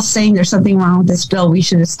they're all saying there's something wrong with this bill, we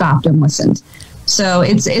should have stopped and listened. So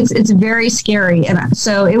it's very scary. And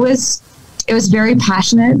so it was very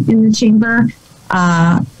passionate in the chamber.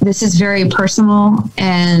 This is very personal,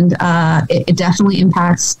 and it definitely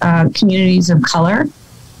impacts communities of color.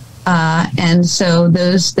 And so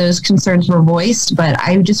those concerns were voiced, but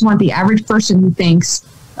I just want the average person who thinks,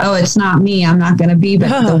 oh, it's not me, I'm not going to be, but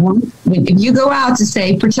if you go out to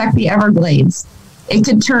say, protect the Everglades, it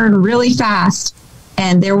could turn really fast,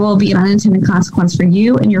 and there will be an unintended consequence for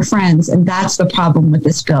you and your friends. And that's the problem with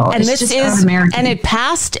this bill. And this is, and it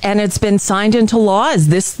passed, and it's been signed into law. Is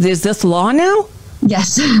this law now?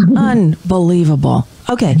 Yes. Unbelievable.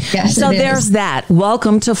 Okay. Yes, so there's that.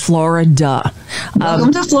 Welcome to Florida.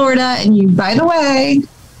 Welcome to Florida. And you, by the way,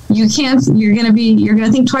 you're going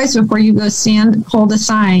to think twice before you go hold a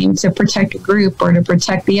sign to protect a group or to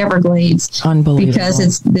protect the Everglades. Unbelievable. Because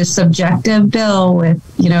it's this subjective bill with,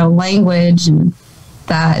 language and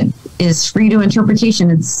that is free to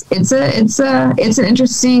interpretation. It's an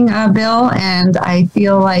interesting bill, and I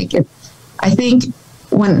feel like I think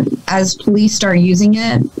as police start using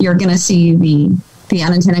it, you're going to see the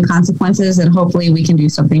unintended consequences, and hopefully we can do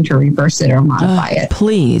something to reverse it or modify it.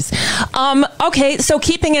 Please. Okay, so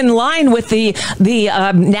keeping in line with the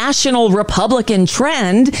national Republican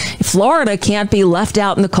trend, Florida can't be left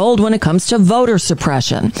out in the cold when it comes to voter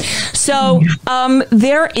suppression. So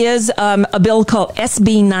there is a bill called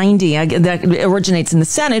SB 90 that originates in the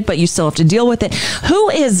Senate, but you still have to deal with it. Who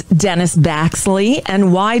is Dennis Baxley,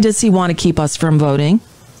 and why does he want to keep us from voting?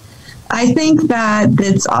 I think that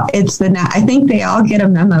I think they all get a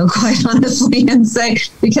memo, quite honestly, and say,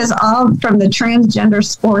 because all from the transgender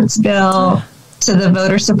sports bill to the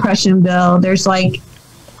voter suppression bill, there's like,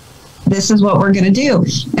 this is what we're going to do.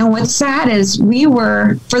 And what's sad is we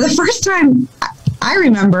were, for the first time, I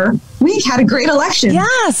remember, we had a great election.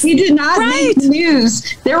 Yes. We did not make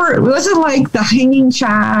news. It wasn't like the hanging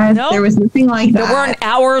chad. Nope. There was nothing like that. There weren't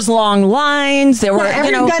hours-long lines. There were,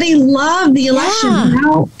 everybody loved the election.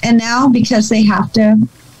 Yeah. Now, because they have to,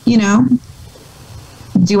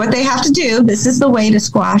 do what they have to do, this is the way to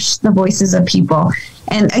squash the voices of people.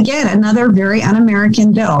 And again, another very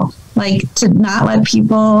un-American bill. Like, to not let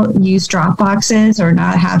people use drop boxes or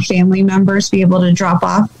not have family members be able to drop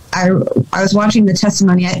off. I was watching the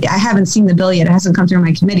testimony. I haven't seen the bill yet. It hasn't come through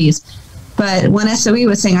my committees. But when SOE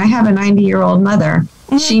was saying, I have a 90-year-old mother,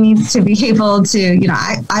 she needs to be able to,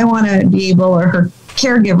 I want to be able, or her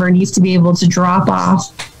caregiver needs to be able to drop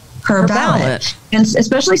off her ballot. And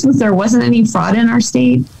especially since there wasn't any fraud in our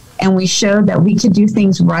state and we showed that we could do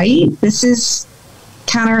things right, this is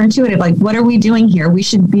counterintuitive. Like, what are we doing here? We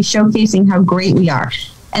should be showcasing how great we are.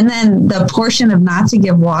 And then the portion of not to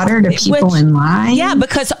give water to people in line. Yeah,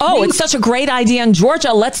 because, it's such a great idea in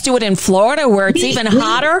Georgia. Let's do it in Florida where it's even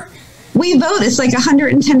hotter. We vote. It's like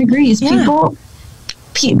 110 degrees. Yeah.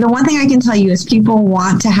 The one thing I can tell you is people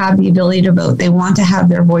want to have the ability to vote. They want to have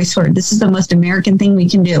their voice heard. This is the most American thing we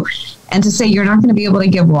can do. And to say you're not going to be able to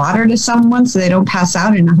give water to someone so they don't pass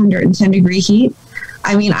out in 110 degree heat.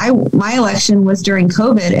 I mean, my election was during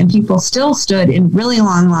COVID, and people still stood in really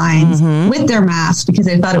long lines with their masks because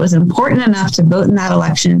they thought it was important enough to vote in that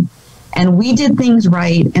election. And we did things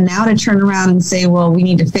right. And now to turn around and say, well, we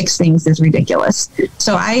need to fix things is ridiculous.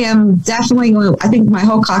 So I am definitely I think my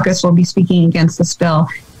whole caucus will be speaking against this bill.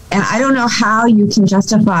 And I don't know how you can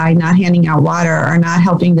justify not handing out water or not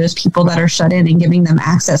helping those people that are shut in and giving them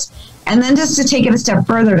access. And then just to take it a step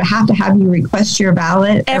further, to have you request your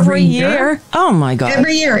ballot every year. Oh, my God.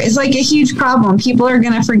 Every year is like a huge problem. People are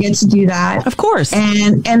going to forget to do that. Of course.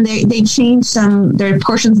 And they changed there are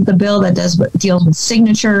portions of the bill that deals with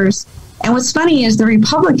signatures. And what's funny is the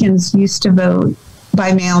Republicans used to vote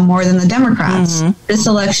by mail more than the Democrats. This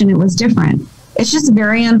election, it was different. It's just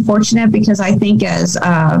very unfortunate because I think as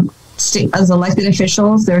elected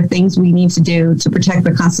officials, there are things we need to do to protect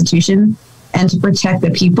the Constitution and to protect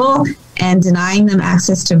the people, and denying them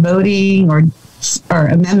access to voting or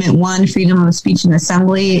Amendment 1, freedom of speech and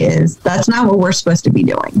assembly, that's not what we're supposed to be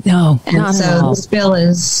doing. No, and so this bill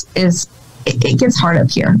it gets hard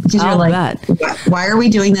up here because you're like, why are we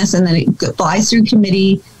doing this? And then it flies through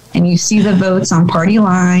committee. And you see the votes on party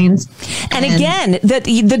lines. And again,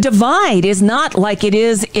 the divide is not like it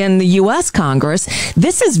is in the U.S. Congress.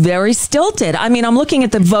 This is very stilted. I mean, I'm looking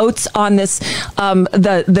at the votes on this,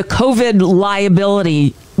 the COVID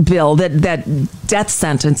liability bill, that death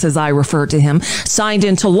sentence, as I refer to him, signed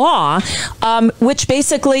into law, which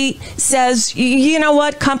basically says, you know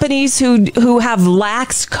what, companies who have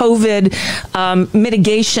lax COVID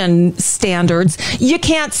mitigation standards, you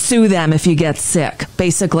can't sue them if you get sick.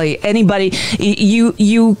 Basically, anybody,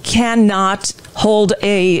 you cannot hold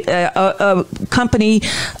a company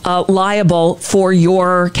liable for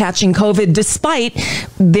your catching COVID despite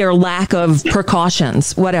their lack of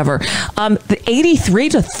precautions, whatever. The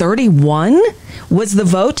 83-31 was the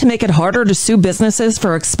vote to make it harder to sue businesses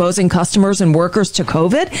for exposing customers and workers to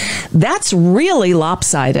COVID. That's really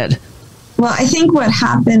lopsided. Well, I think what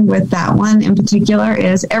happened with that one in particular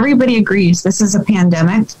is everybody agrees this is a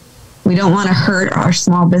pandemic. We don't want to hurt our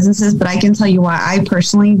small businesses, but I can tell you why I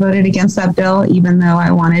personally voted against that bill, even though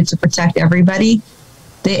I wanted to protect everybody.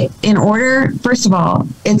 First of all,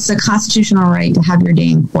 it's a constitutional right to have your day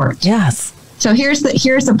in court. Yes. So here's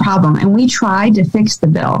the problem, and we tried to fix the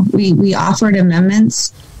bill. We offered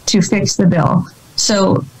amendments to fix the bill.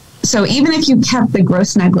 So even if you kept the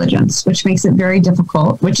gross negligence, which makes it very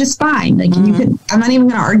difficult, which is fine. Like you could, I'm not even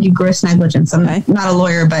going to argue gross negligence. I'm not a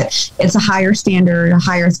lawyer, but it's a higher standard, a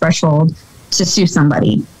higher threshold to sue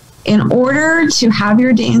somebody. In order to have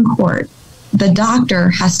your day in court, the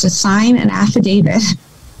doctor has to sign an affidavit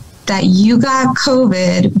that you got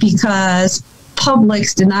COVID because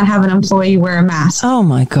Publix did not have an employee wear a mask. Oh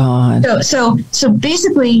my God. So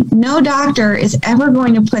basically no doctor is ever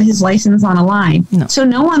going to put his license on a line. No. So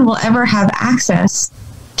no one will ever have access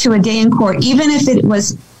to a day in court, even if it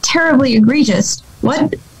was terribly egregious.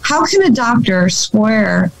 How can a doctor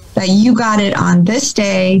swear that you got it on this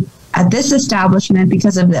day at this establishment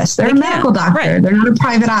because of this? They're a medical doctor. Right. They're not a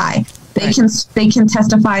private eye. They can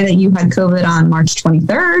testify that you had COVID on March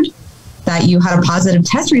 23rd, that you had a positive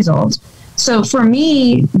test result. So for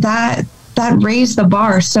me, that raised the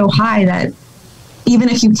bar so high that even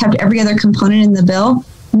if you kept every other component in the bill,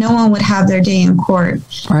 no one would have their day in court.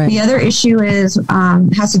 Right. The other issue is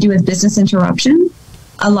has to do with business interruption.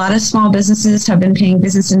 A lot of small businesses have been paying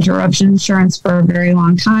business interruption insurance for a very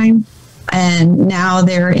long time, and now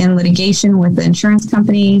they're in litigation with the insurance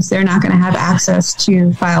companies. They're not going to have access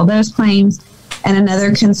to file those claims. And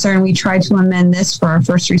another concern, we tried to amend this for our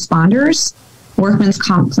first responders, workman's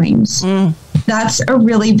comp claims. That's a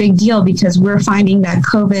really big deal because we're finding that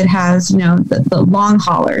COVID has, the long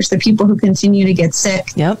haulers, the people who continue to get sick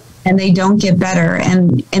and they don't get better.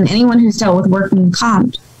 And anyone who's dealt with workman's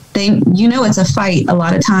comp, it's a fight a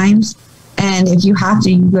lot of times. And if you have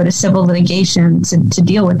to, you go to civil litigation to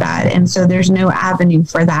deal with that. And so there's no avenue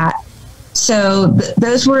for that. So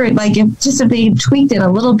those were if they tweaked it a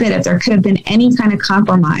little bit, if there could have been any kind of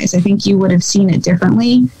compromise, I think you would have seen it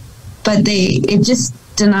differently. But it just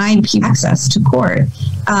denied people access to court.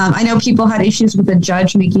 I know people had issues with the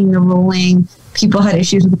judge making the ruling. People had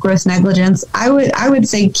issues with gross negligence. I would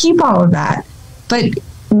say keep all of that. But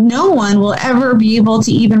no one will ever be able to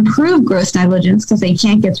even prove gross negligence because they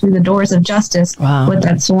can't get through the doors of justice with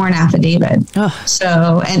that sworn affidavit.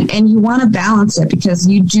 So, and you want to balance it because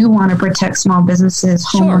you do want to protect small businesses,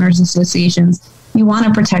 homeowners associations. You want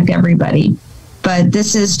to protect everybody. But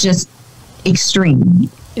this is just extreme.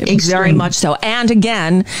 Very much so. And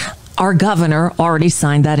again, our governor already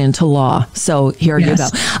signed that into law. So here you go.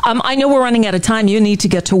 I know we're running out of time. You need to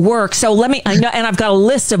get to work. So I know, and I've got a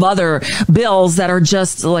list of other bills that are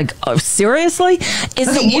just seriously?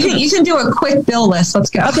 You can do a quick bill list. Let's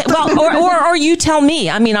go. Okay. Well, or you tell me.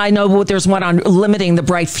 I mean, I know there's one on limiting the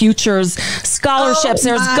Bright Futures scholarships.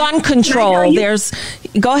 There's gun control.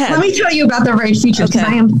 Go ahead. Let me tell you about the Bright Futures because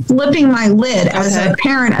I am flipping my lid as a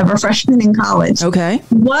parent of a freshman in college. Okay.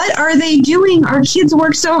 What are they doing? Our kids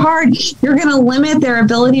work so hard. You're going to limit their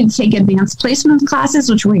ability to take advanced placement classes,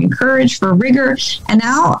 which we encourage for rigor. And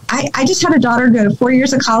now I just had a daughter go to 4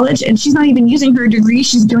 years of college, and she's not even using her degree.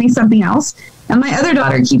 She's doing something else. And my other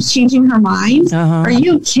daughter keeps changing her mind. Are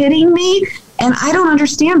you kidding me? And I don't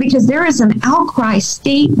understand because there is an outcry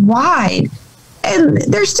statewide, and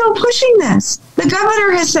they're still pushing this. The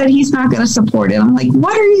governor has said he's not going to support it. I'm like,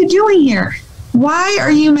 what are you doing here? Why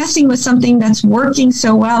are you messing with something that's working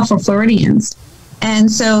so well for Floridians?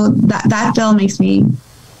 And so that bill makes me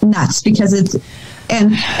nuts because it's,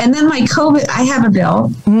 and then my COVID, I have a bill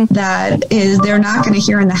that they're not going to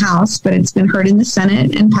hear in the House, but it's been heard in the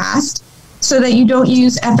Senate and passed so that you don't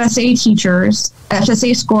use FSA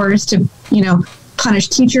scores to, punish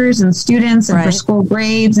teachers and students and for school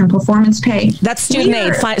grades and performance pay. That's student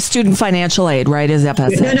aid, student financial aid, right? Is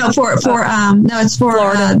FSA? No, it's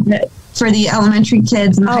for the elementary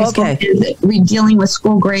kids and the high school kids. We're dealing with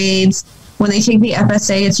school grades. When they take the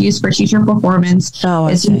FSA, it's used for teacher performance.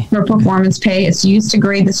 It's used for performance pay. It's used to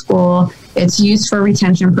grade the school. It's used for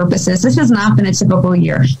retention purposes. This has not been a typical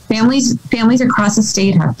year. Families across the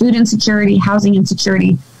state have food insecurity, housing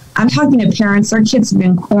insecurity. I'm talking to parents. Their kids have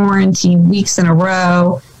been quarantined weeks in a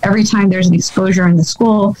row. Every time there's an exposure in the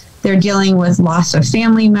school, they're dealing with loss of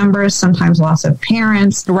family members, sometimes loss of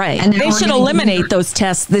parents. Right. And they should eliminate those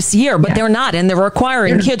tests this year, but they're not. And they're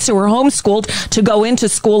requiring kids who are homeschooled to go into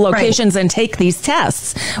school locations and take these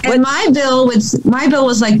tests. And my bill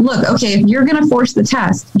was like, look, okay, if you're going to force the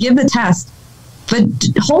test, give the test, but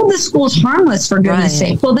hold the schools harmless for goodness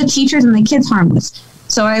sake. Hold the teachers and the kids harmless.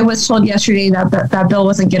 So I was told yesterday that bill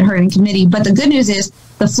wasn't getting heard in committee. But the good news is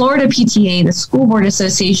the Florida PTA, the school board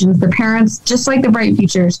associations, the parents, just like the Bright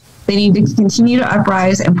Futures, they need to continue to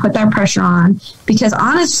uprise and put that pressure on. Because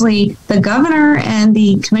honestly, the governor and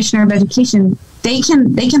the commissioner of education, they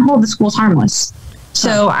can hold the schools harmless.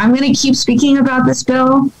 So I'm going to keep speaking about this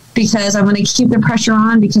bill because I'm going to keep the pressure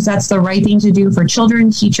on because that's the right thing to do for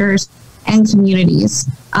children, teachers, and communities.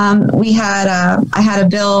 I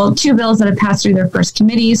had two bills that have passed through their first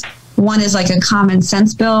committees. One is like a common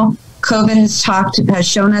sense bill. COVID has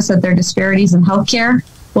shown us that there are disparities in healthcare.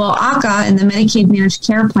 Well, ACA and the Medicaid managed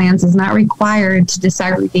care plans is not required to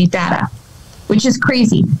disaggregate data, which is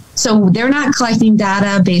crazy. So they're not collecting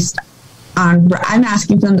data based on, I'm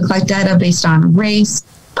asking them to collect data based on race,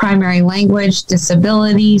 primary language,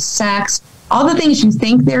 disability, sex, all the things you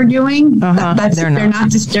think they're doing. They're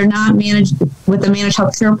not managed with the managed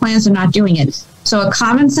health care plans. They're not doing it. So a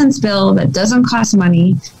common sense bill that doesn't cost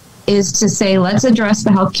money is to say, let's address the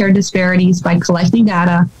healthcare disparities by collecting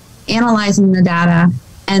data, analyzing the data,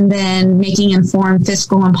 and then making informed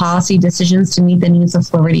fiscal and policy decisions to meet the needs of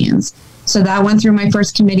Floridians. So that went through my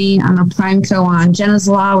first committee. I'm a prime co on Jenna's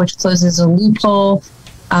Law, which closes a loophole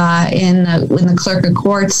in the clerk of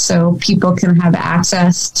courts so people can have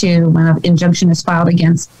access to when an injunction is filed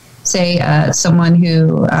against say someone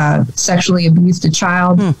who sexually abused a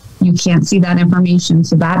child, you can't see that information.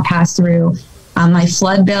 So that passed through. My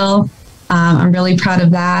flood bill, I'm really proud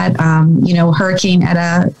of that. Hurricane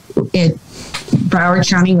Eta, Broward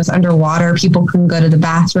County was underwater. People couldn't go to the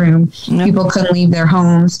bathroom. People couldn't leave their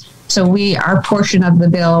homes. So our portion of the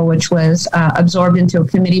bill, which was absorbed into a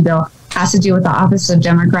committee bill, has to do with the Office of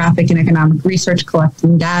Demographic and Economic Research,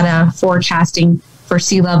 collecting data, forecasting for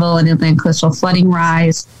sea level and inland coastal flooding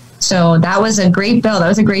rise. So that was a great bill. That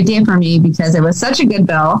was a great day for me because it was such a good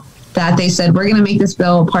bill that they said, we're going to make this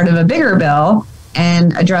bill part of a bigger bill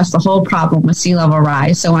and address the whole problem with sea level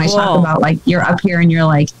rise. So when I talk about, like, you're up here and you're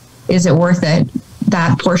like, is it worth it?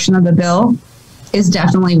 That portion of the bill is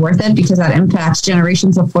definitely worth it because that impacts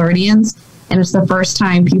generations of Floridians. And it's the first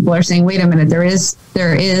time people are saying, wait a minute, there is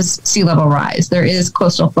sea level rise. There is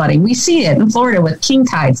coastal flooding. We see it in Florida with king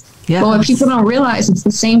tides. Yes. But what people don't realize, it's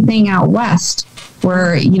the same thing out west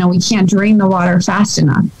where, we can't drain the water fast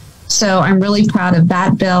enough. So I'm really proud of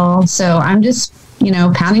that bill. So I'm just,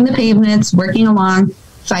 pounding the pavements, working along,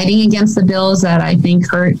 fighting against the bills that I think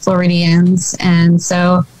hurt Floridians. And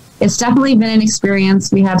so it's definitely been an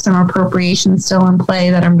experience. We have some appropriations still in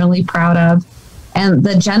play that I'm really proud of. And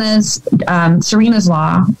the Serena's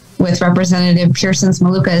Law with Representative Pearson's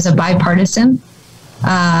Maluka is a bipartisan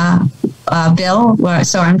bill.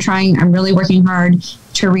 So I'm really working hard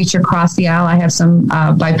to reach across the aisle. I have some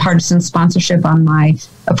bipartisan sponsorship on my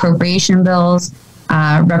appropriation bills.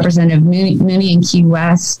 Representative Mooney in Key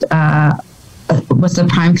West was the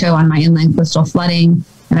prime co on my inland coastal flooding.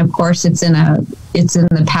 And of course, it's in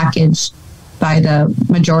the package by the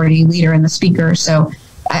majority leader and the speaker. So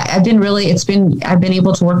I've been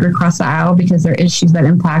able to work across the aisle because there are issues that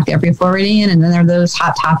impact every Floridian. And then there are those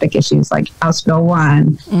hot topic issues like House Bill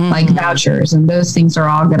 1, like vouchers, and those things are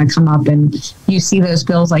all going to come up. And you see those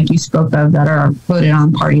bills like you spoke of that are voted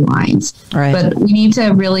on party lines. Right. But we need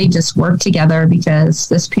to really just work together because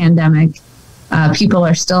this pandemic, people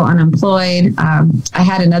are still unemployed. I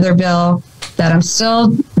had another bill that I'm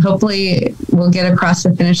still hopefully will get across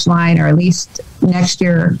the finish line, or at least next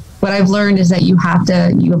year. What I've learned is that you have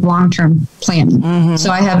long-term planning.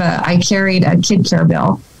 So I carried a kid care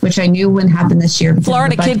bill, which I knew wouldn't happen this year.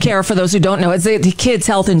 Florida Kid Care, for those who don't know, is the kids'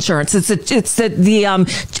 health insurance. It's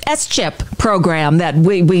the S-chip program that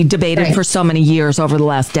we debated for so many years over the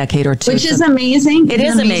last decade or two. Which is amazing. It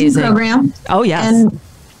is amazing program. Oh, yes.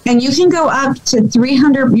 And you can go up to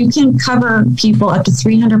 300, you can cover people up to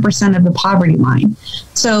 300% of the poverty line.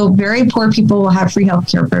 So very poor people will have free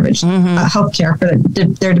health care privilege, health care for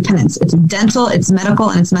their dependents. It's dental, it's medical,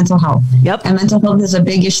 and it's mental health. Yep. And mental health is a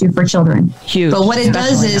big issue for children. Huge. But what it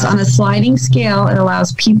does is, on a sliding scale, it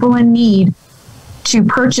allows people in need to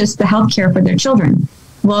purchase the health care for their children.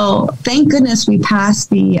 Well, thank goodness we passed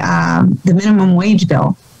the minimum wage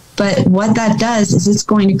bill. But what that does is it's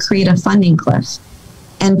going to create a funding cliff.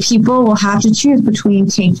 And people will have to choose between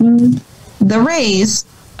taking the raise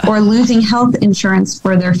or losing health insurance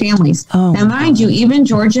for their families. Now, mind you, even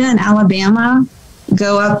Georgia and Alabama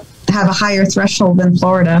have a higher threshold than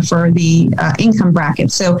Florida for the income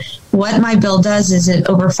bracket. So what my bill does is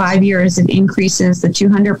over 5 years, it increases the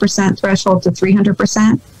 200% threshold to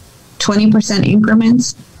 300%, 20%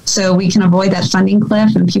 increments. So we can avoid that funding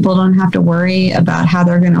cliff and people don't have to worry about how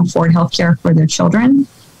they're going to afford health care for their children.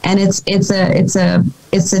 And it's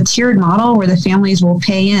a tiered model where the families will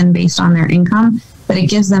pay in based on their income, but it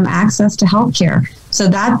gives them access to health care. So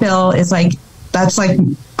that bill is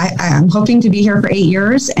I'm hoping to be here for 8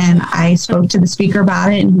 years, and I spoke to the speaker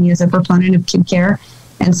about it, and he is a proponent of kid care.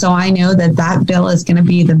 And so I know that bill is going to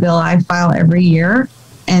be the bill I file every year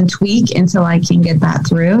and tweak until I can get that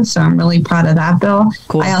through. So I'm really proud of that bill.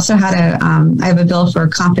 Cool. I also had I have a bill for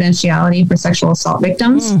confidentiality for sexual assault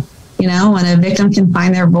victims. When a victim can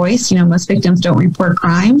find their voice, most victims don't report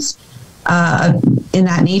crimes in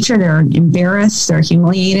that nature. They're embarrassed, they're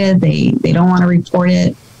humiliated, they don't want to report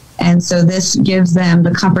it. And so this gives them the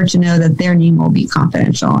comfort to know that their name will be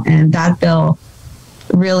confidential. And that bill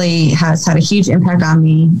really has had a huge impact on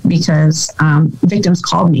me because victims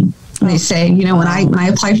called me. They say, when I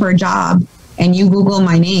apply for a job and you Google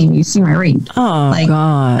my name, you see my rate.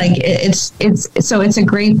 God. It's a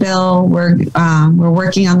great bill. We're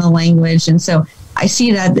working on the language. And so I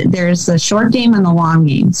see that there's the short game and the long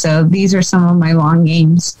game. So these are some of my long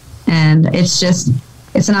games, and it's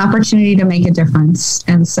an opportunity to make a difference.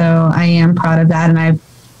 And so I am proud of that. And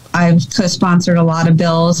I've co-sponsored a lot of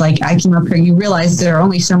bills. Like I came up here, you realize there are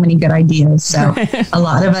only so many good ideas. So a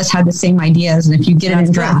lot of us had the same ideas. And if you get it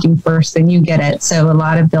in drafting first, then you get it. So a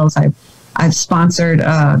lot of bills I've co-sponsored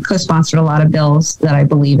a lot of bills that I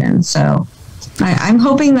believe in. So I'm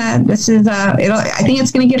hoping that this is, I think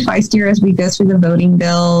it's going to get feistier as we go through the voting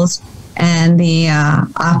bills and the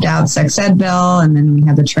opt-out sex ed bill, and then we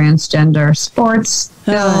have the transgender sports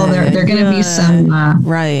bill. There are going to be some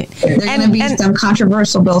right. There are going to be some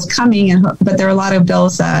controversial bills coming, but there are a lot of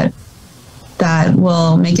bills that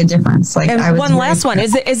will make a difference. Like, and one last one.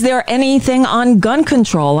 Is there anything on gun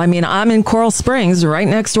control? I mean, I'm in Coral Springs, right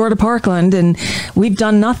next door to Parkland, and we've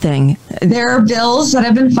done nothing. There are bills that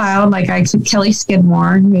have been filed, like Kelly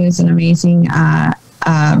Skidmore, who is an amazing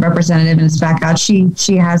representative and is back out.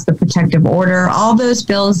 She has the protective order. All those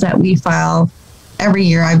bills that we file every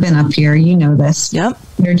year. I've been up here. You know this. Yep.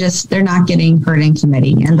 They're not getting heard in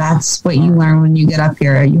committee, and that's what you learn when you get up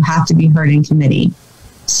here. You have to be heard in committee.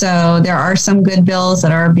 So there are some good bills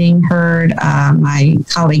that are being heard. My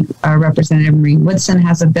colleague, Representative Marie Woodson,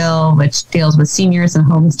 has a bill which deals with seniors and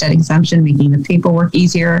homestead exemption, making the paperwork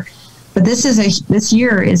easier. But this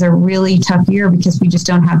year is a really tough year because we just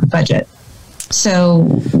don't have the budget. So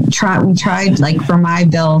we tried, like for my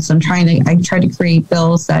bills, I tried to create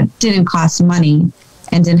bills that didn't cost money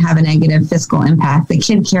and didn't have a negative fiscal impact. The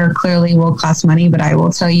kid care clearly will cost money, but I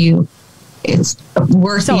will tell you, it's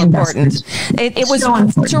worth the investment. It was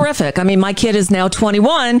so terrific. I mean, my kid is now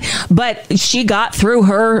 21, but she got through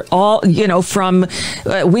her from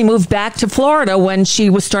we moved back to Florida when she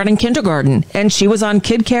was starting kindergarten, and she was on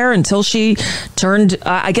kid care until she turned,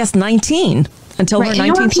 19, until her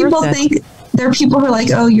 19th birthday. Think there are people who are like,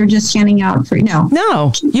 oh, you're just handing out free.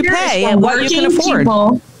 No, you pay and what you can afford.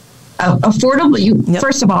 Affordable.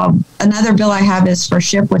 First of all, another bill I have is for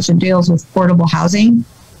SHIP, which deals with affordable housing.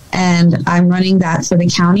 And I'm running that for the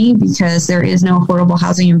county because there is no affordable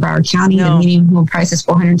housing in Broward County. No. The median home price is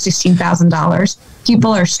 $416,000.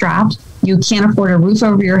 People are strapped. You can't afford a roof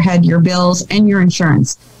over your head, your bills, and your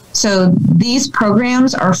insurance. So these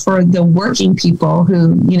programs are for the working people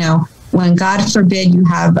who, when God forbid you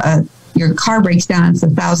have your car breaks down, it's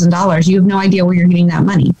 $1,000. You have no idea where you're getting that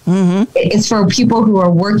money. Mm-hmm. It's for people who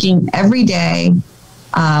are working every day,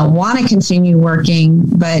 want to continue working,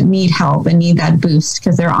 but need help and need that boost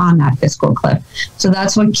because they're on that fiscal cliff. So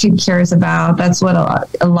that's what Kid Care is about. That's what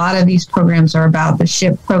a lot of these programs are about. The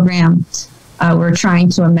SHIP program, we're trying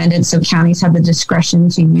to amend it so counties have the discretion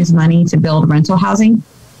to use money to build rental housing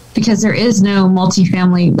because there is no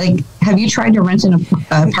multifamily. Like, have you tried to rent an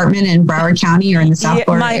apartment in Broward County or in the South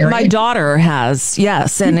Florida area? My daughter has,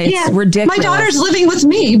 yes, and it's ridiculous. My daughter's living with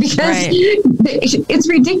me because it's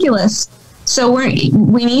ridiculous. So we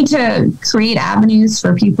need to create avenues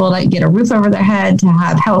for people to get a roof over their head, to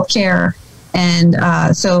have health care. And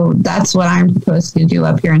so that's what I'm supposed to do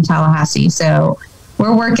up here in Tallahassee. So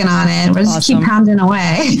we're working on it. We'll just keep pounding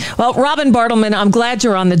away. Well, Robin Bartleman, I'm glad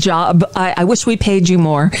you're on the job. I wish we paid you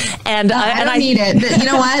more. And I need it. You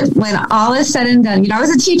know what? When all is said and done, I was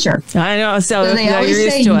a teacher. I know. So they always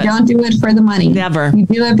say you don't do it for the money. Never. You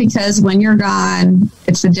do it because when you're gone,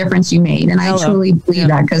 it's the difference you made. And I truly believe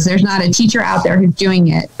that because there's not a teacher out there who's doing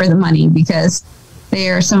it for the money because they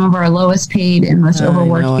are some of our lowest paid and most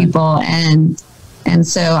overworked people. And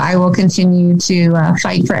so I will continue to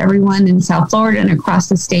fight for everyone in South Florida and across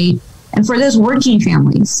the state and for those working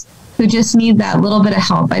families who just need that little bit of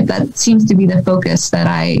help. That seems to be the focus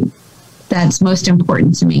that's most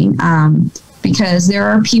important to me because there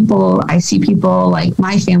are people, I see people like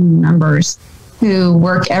my family members who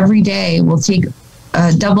work every day, will take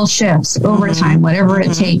double shifts, overtime, whatever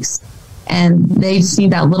it takes. And they just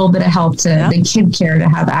need that little bit of help to the kid care to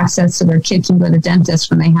have access so their kid can go to the dentist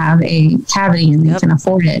when they have a cavity and they can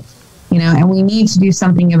afford it, and we need to do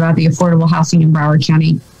something about the affordable housing in Broward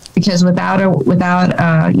County because without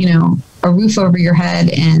a roof over your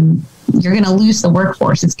head and you're going to lose the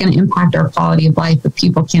workforce. It's going to impact our quality of life if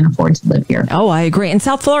people can't afford to live here. Oh, I agree. And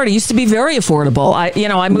South Florida used to be very affordable.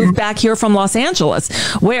 I moved back here from Los Angeles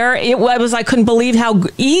where it was, I couldn't believe how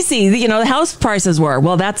easy, the house prices were.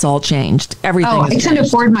 Well, that's all changed. Everything. Oh, I couldn't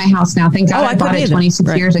afford my house now. Thank God I bought it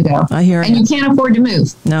 26 years ago. I hear and you can't afford to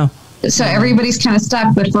move. No. So everybody's kind of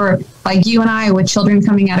stuck. But for like you and I with children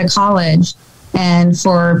coming out of college and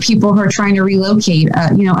for people who are trying to relocate,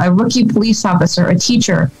 a rookie police officer, a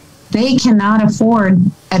teacher, they cannot afford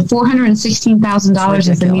at $416,000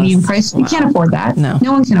 as the median price. You can't afford that. No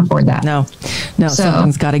one can afford that. No,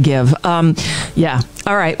 someone's got to give. Yeah.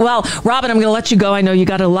 All right. Well, Robin, I'm going to let you go. I know you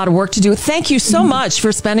got a lot of work to do. Thank you so much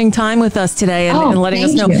for spending time with us today and letting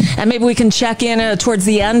us know. And maybe we can check in towards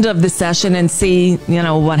the end of the session and see,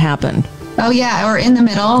 what happened. Oh, yeah, or in the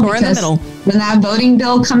middle. Or in the middle. When that voting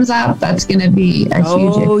bill comes up, that's going to be a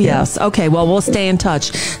huge issue. Oh, yes. Okay, well, we'll stay in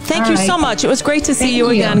touch. Thank you so much. It was great to see you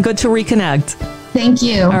again. Good to reconnect. Thank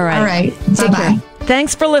you. All right. Bye-bye.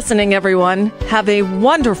 Thanks for listening, everyone. Have a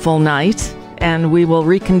wonderful night. and we will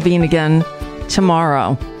reconvene again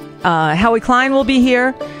tomorrow. Howie Klein will be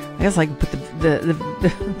here. I guess I can put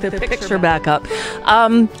the picture back up.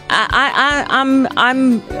 I'm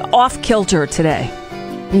off kilter today.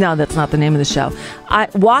 No, that's not the name of the show.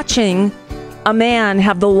 Watching a man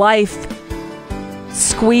have the life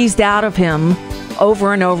squeezed out of him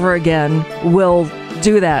over and over again will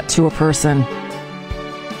do that to a person.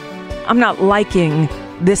 I'm not liking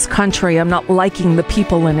this country. I'm not liking the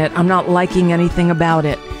people in it. I'm not liking anything about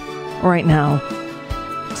it right now.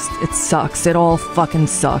 It sucks. It all fucking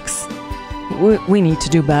sucks. We need to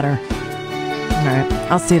do better. All right.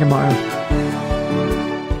 I'll see you tomorrow.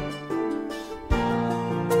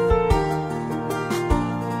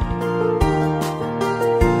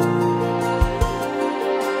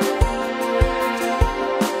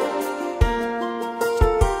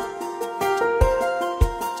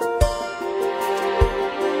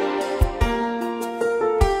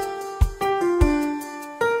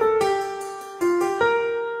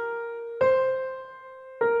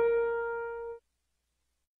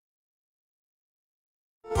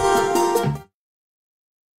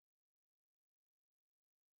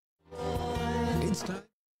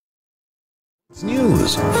 It's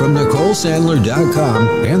news from NicoleSandler.com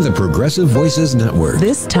and the Progressive Voices Network.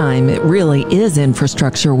 This time, it really is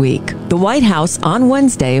Infrastructure Week. The White House on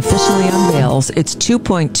Wednesday officially unveils its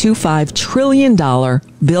 $2.25 trillion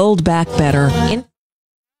Build Back Better.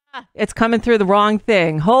 It's coming through the wrong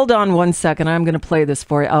thing. Hold on one second. I'm going to play this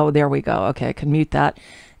for you. Oh, there we go. Okay, I can mute that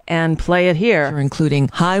and play it here, including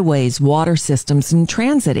highways, water systems, and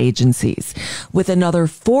transit agencies, with another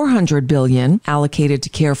 $400 billion allocated to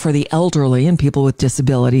care for the elderly and people with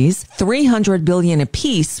disabilities. $300 billion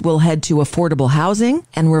apiece will head to affordable housing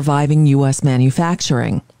and reviving U.S.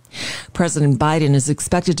 manufacturing. President Biden is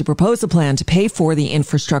expected to propose a plan to pay for the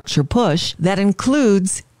infrastructure push that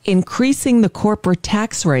includes increasing the corporate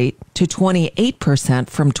tax rate to 28%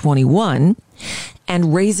 from 21%,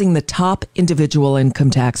 and raising the top individual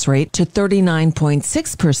income tax rate to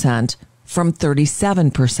 39.6% from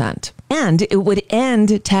 37%. And it would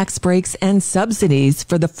end tax breaks and subsidies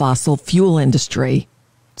for the fossil fuel industry.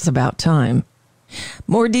 It's about time.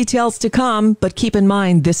 More details to come, but keep in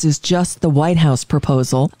mind this is just the White House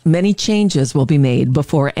proposal. Many changes will be made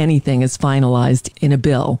before anything is finalized in a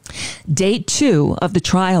bill. Day 2 of the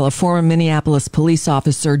trial of former Minneapolis police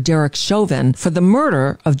officer Derek Chauvin for the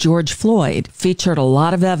murder of George Floyd featured a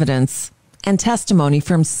lot of evidence and testimony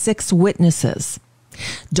from 6 witnesses.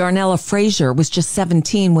 Darnella Frazier was just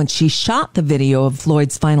 17 when she shot the video of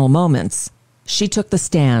Floyd's final moments. She took the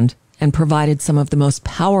stand and provided some of the most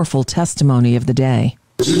powerful testimony of the day.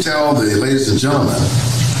 Would you tell the ladies and gentlemen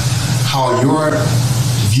how your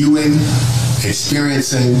viewing,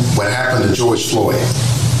 experiencing what happened to George Floyd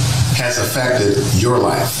has affected your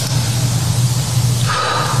life?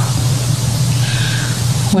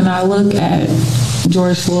 When I look at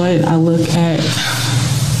George Floyd, I look at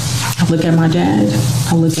my dad,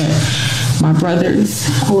 I look at my brothers,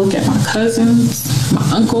 I look at my cousins, my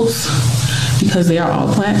uncles, because they are all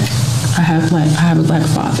black. I have a black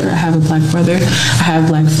father, I have a black brother, I have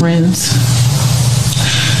black friends.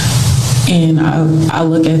 And I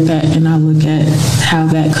look at that and I look at how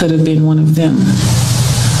that could have been one of them.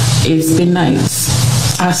 It's been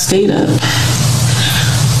nights I stayed up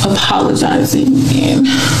apologizing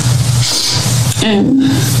and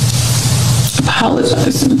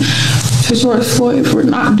apologizing to George Floyd for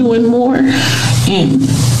not doing more and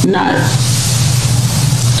not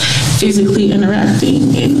physically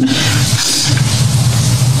interacting and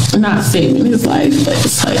not saving his life. But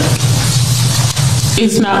it's like,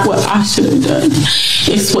 it's not what I should have done.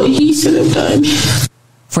 It's what he should have done.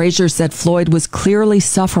 Frazier said Floyd was clearly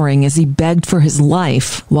suffering as he begged for his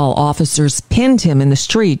life while officers pinned him in the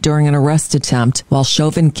street during an arrest attempt, while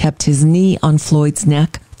Chauvin kept his knee on Floyd's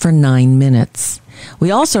neck for 9 minutes. We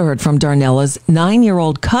also heard from Darnella's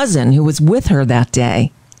 9-year-old cousin who was with her that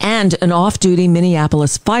day, and an off-duty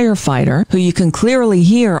Minneapolis firefighter who you can clearly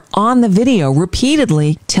hear on the video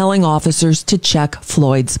repeatedly telling officers to check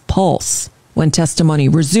Floyd's pulse. When testimony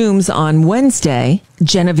resumes on Wednesday,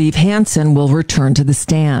 Genevieve Hansen will return to the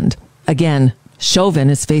stand. Again, Chauvin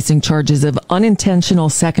is facing charges of unintentional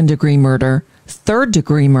second-degree murder,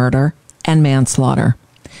 third-degree murder, and manslaughter.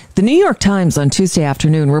 The New York Times on Tuesday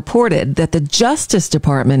afternoon reported that the Justice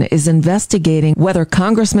Department is investigating whether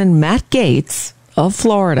Congressman Matt Gaetz of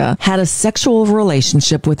Florida had a sexual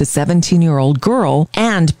relationship with a 17-year-old girl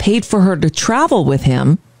and paid for her to travel with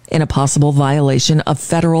him in a possible violation of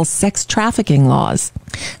federal sex trafficking laws.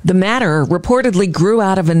 The matter reportedly grew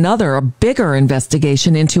out of a bigger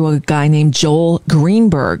investigation into a guy named Joel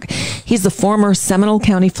Greenberg. He's the former Seminole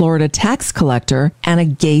County, Florida tax collector and a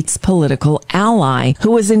Gates political ally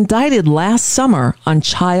who was indicted last summer on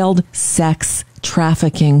child sex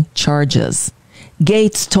trafficking charges.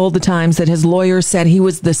 Gates told the Times that his lawyers said he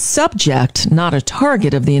was the subject, not a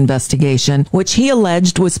target of the investigation, which he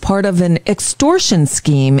alleged was part of an extortion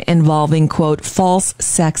scheme involving, quote, false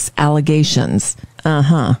sex allegations.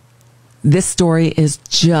 This story is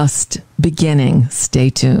just beginning.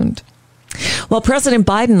 Stay tuned. Well, President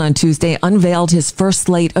Biden on Tuesday unveiled his first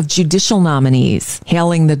slate of judicial nominees,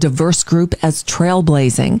 hailing the diverse group as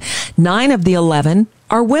trailblazing. 9 of the 11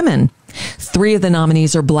 are women. 3 of the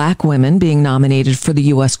nominees are black women being nominated for the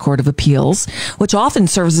U.S. Court of Appeals, which often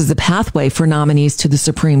serves as a pathway for nominees to the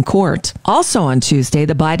Supreme Court. Also on Tuesday,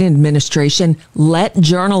 the Biden administration let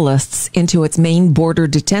journalists into its main border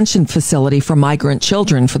detention facility for migrant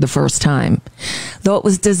children for the first time. Though it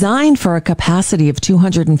was designed for a capacity of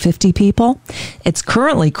 250 people, it's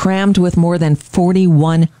currently crammed with more than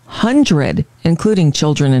 4,100, including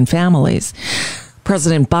children and families.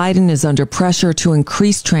 President Biden is under pressure to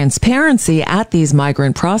increase transparency at these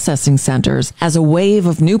migrant processing centers as a wave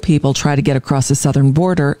of new people try to get across the southern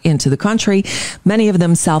border into the country, many of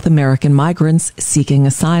them South American migrants seeking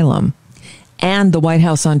asylum. And the White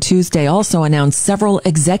House on Tuesday also announced several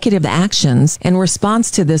executive actions in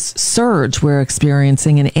response to this surge we're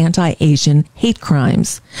experiencing in anti-Asian hate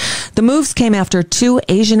crimes. The moves came after 2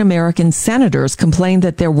 Asian American senators complained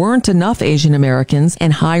that there weren't enough Asian Americans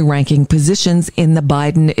in high-ranking positions in the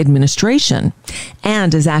Biden administration.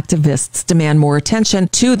 And as activists demand more attention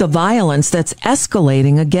to the violence that's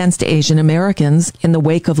escalating against Asian Americans in the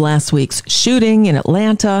wake of last week's shooting in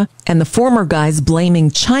Atlanta and the former guys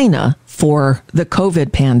blaming China for the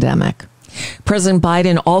COVID pandemic. President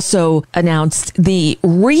Biden also announced the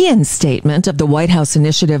reinstatement of the White House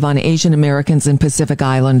Initiative on Asian Americans and Pacific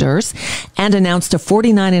Islanders and announced a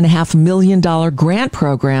 $49.5 million grant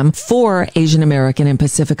program for Asian American and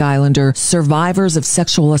Pacific Islander survivors of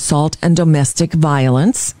sexual assault and domestic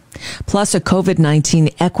violence, plus a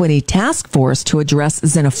COVID-19 equity task force to address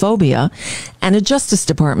xenophobia, and a Justice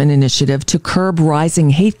Department initiative to curb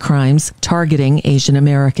rising hate crimes targeting Asian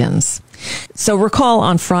Americans. So recall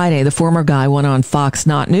on Friday, the former guy went on Fox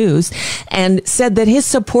Not News and said that his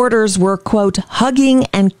supporters were, quote, hugging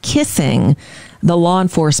and kissing the law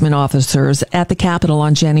enforcement officers at the Capitol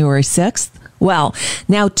on January 6th. Well,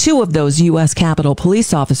 now 2 of those U.S. Capitol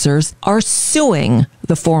police officers are suing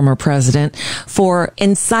the former president for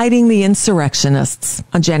inciting the insurrectionists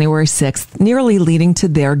on January 6th, nearly leading to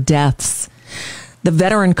their deaths. The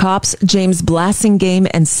veteran cops James Blassingame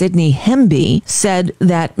and Sidney Hemby said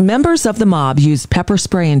that members of the mob used pepper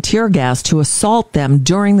spray and tear gas to assault them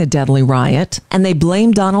during the deadly riot, and they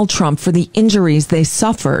blamed Donald Trump for the injuries they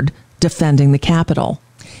suffered defending the Capitol.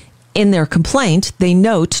 In their complaint, they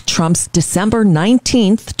note Trump's December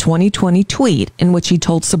 19th, 2020 tweet in which he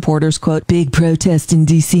told supporters, quote, big protest in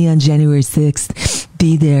D.C. on January 6th.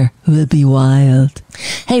 Be there. Will be wild.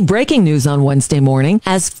 Hey, breaking news on Wednesday morning,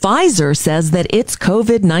 as Pfizer says that its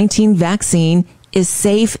COVID-19 vaccine is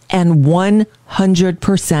safe and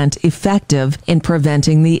 100% effective in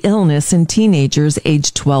preventing the illness in teenagers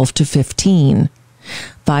aged 12 to 15.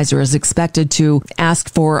 Pfizer is expected to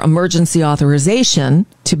ask for emergency authorization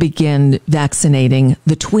to begin vaccinating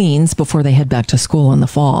the tweens before they head back to school in the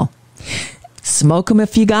fall. Smoke 'em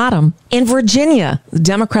if you got 'em. In Virginia,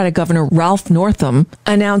 Democratic Governor Ralph Northam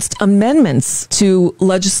announced amendments to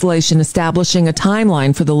legislation establishing a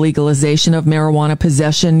timeline for the legalization of marijuana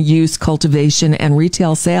possession, use, cultivation, and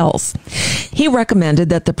retail sales. He recommended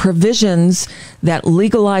that the provisions that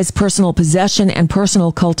legalize personal possession and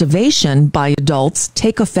personal cultivation by adults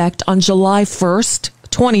take effect on July 1st,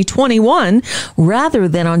 2021, rather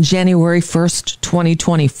than on January 1st,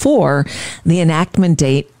 2024, the enactment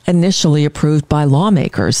date initially approved by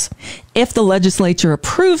lawmakers. If the legislature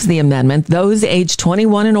approves the amendment, those aged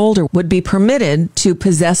 21 and older would be permitted to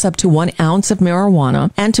possess up to 1 ounce of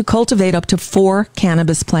marijuana and to cultivate up to 4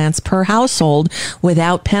 cannabis plants per household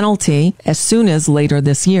without penalty as soon as later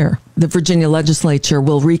this year. The Virginia legislature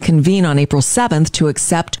will reconvene on April 7th to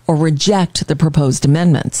accept or reject the proposed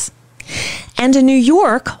amendments. And in New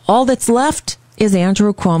York, all that's left is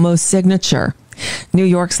Andrew Cuomo's signature. New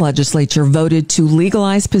York's legislature voted to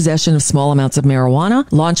legalize possession of small amounts of marijuana,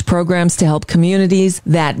 launch programs to help communities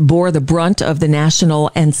that bore the brunt of the national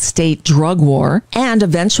and state drug war, and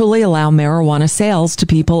eventually allow marijuana sales to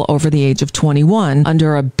people over the age of 21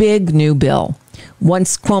 under a big new bill.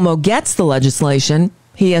 Once Cuomo gets the legislation,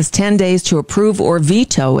 He has 10 days to approve or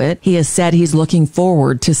veto it. He has said he's looking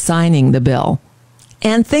forward to signing the bill.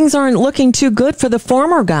 And things aren't looking too good for the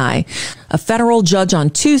former guy. A federal judge on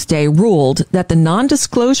Tuesday ruled that the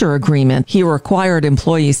non-disclosure agreement he required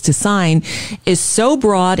employees to sign is so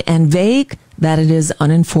broad and vague that it is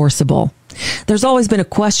unenforceable. There's always been a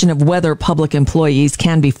question of whether public employees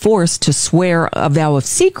can be forced to swear a vow of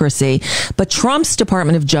secrecy, but Trump's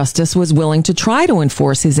Department of Justice was willing to try to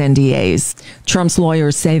enforce his NDAs. Trump's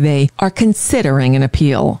lawyers say they are considering an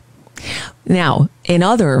appeal. Now, in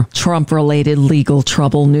other Trump-related legal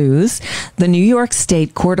trouble news, the New York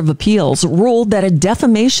State Court of Appeals ruled that a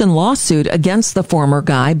defamation lawsuit against the former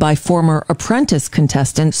guy by former Apprentice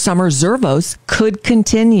contestant Summer Zervos could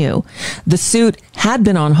continue. The suit had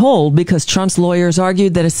been on hold because Trump's lawyers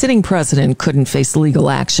argued that a sitting president couldn't face legal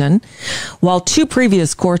action. While 2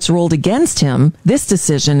 previous courts ruled against him, this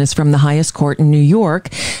decision is from the highest court in New York,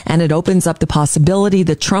 and it opens up the possibility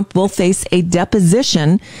that Trump will face a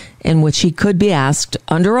deposition in which he could be asked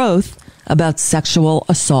under oath about sexual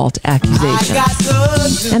assault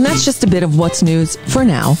accusations. And that's just a bit of what's news for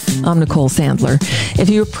now. I'm Nicole Sandler. If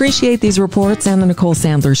you appreciate these reports and the Nicole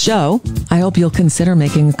Sandler Show, I hope you'll consider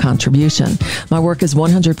making a contribution. My work is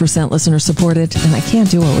 100% listener supported, and I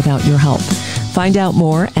can't do it without your help. Find out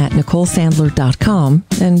more at NicoleSandler.com,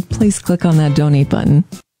 and please click on that donate button.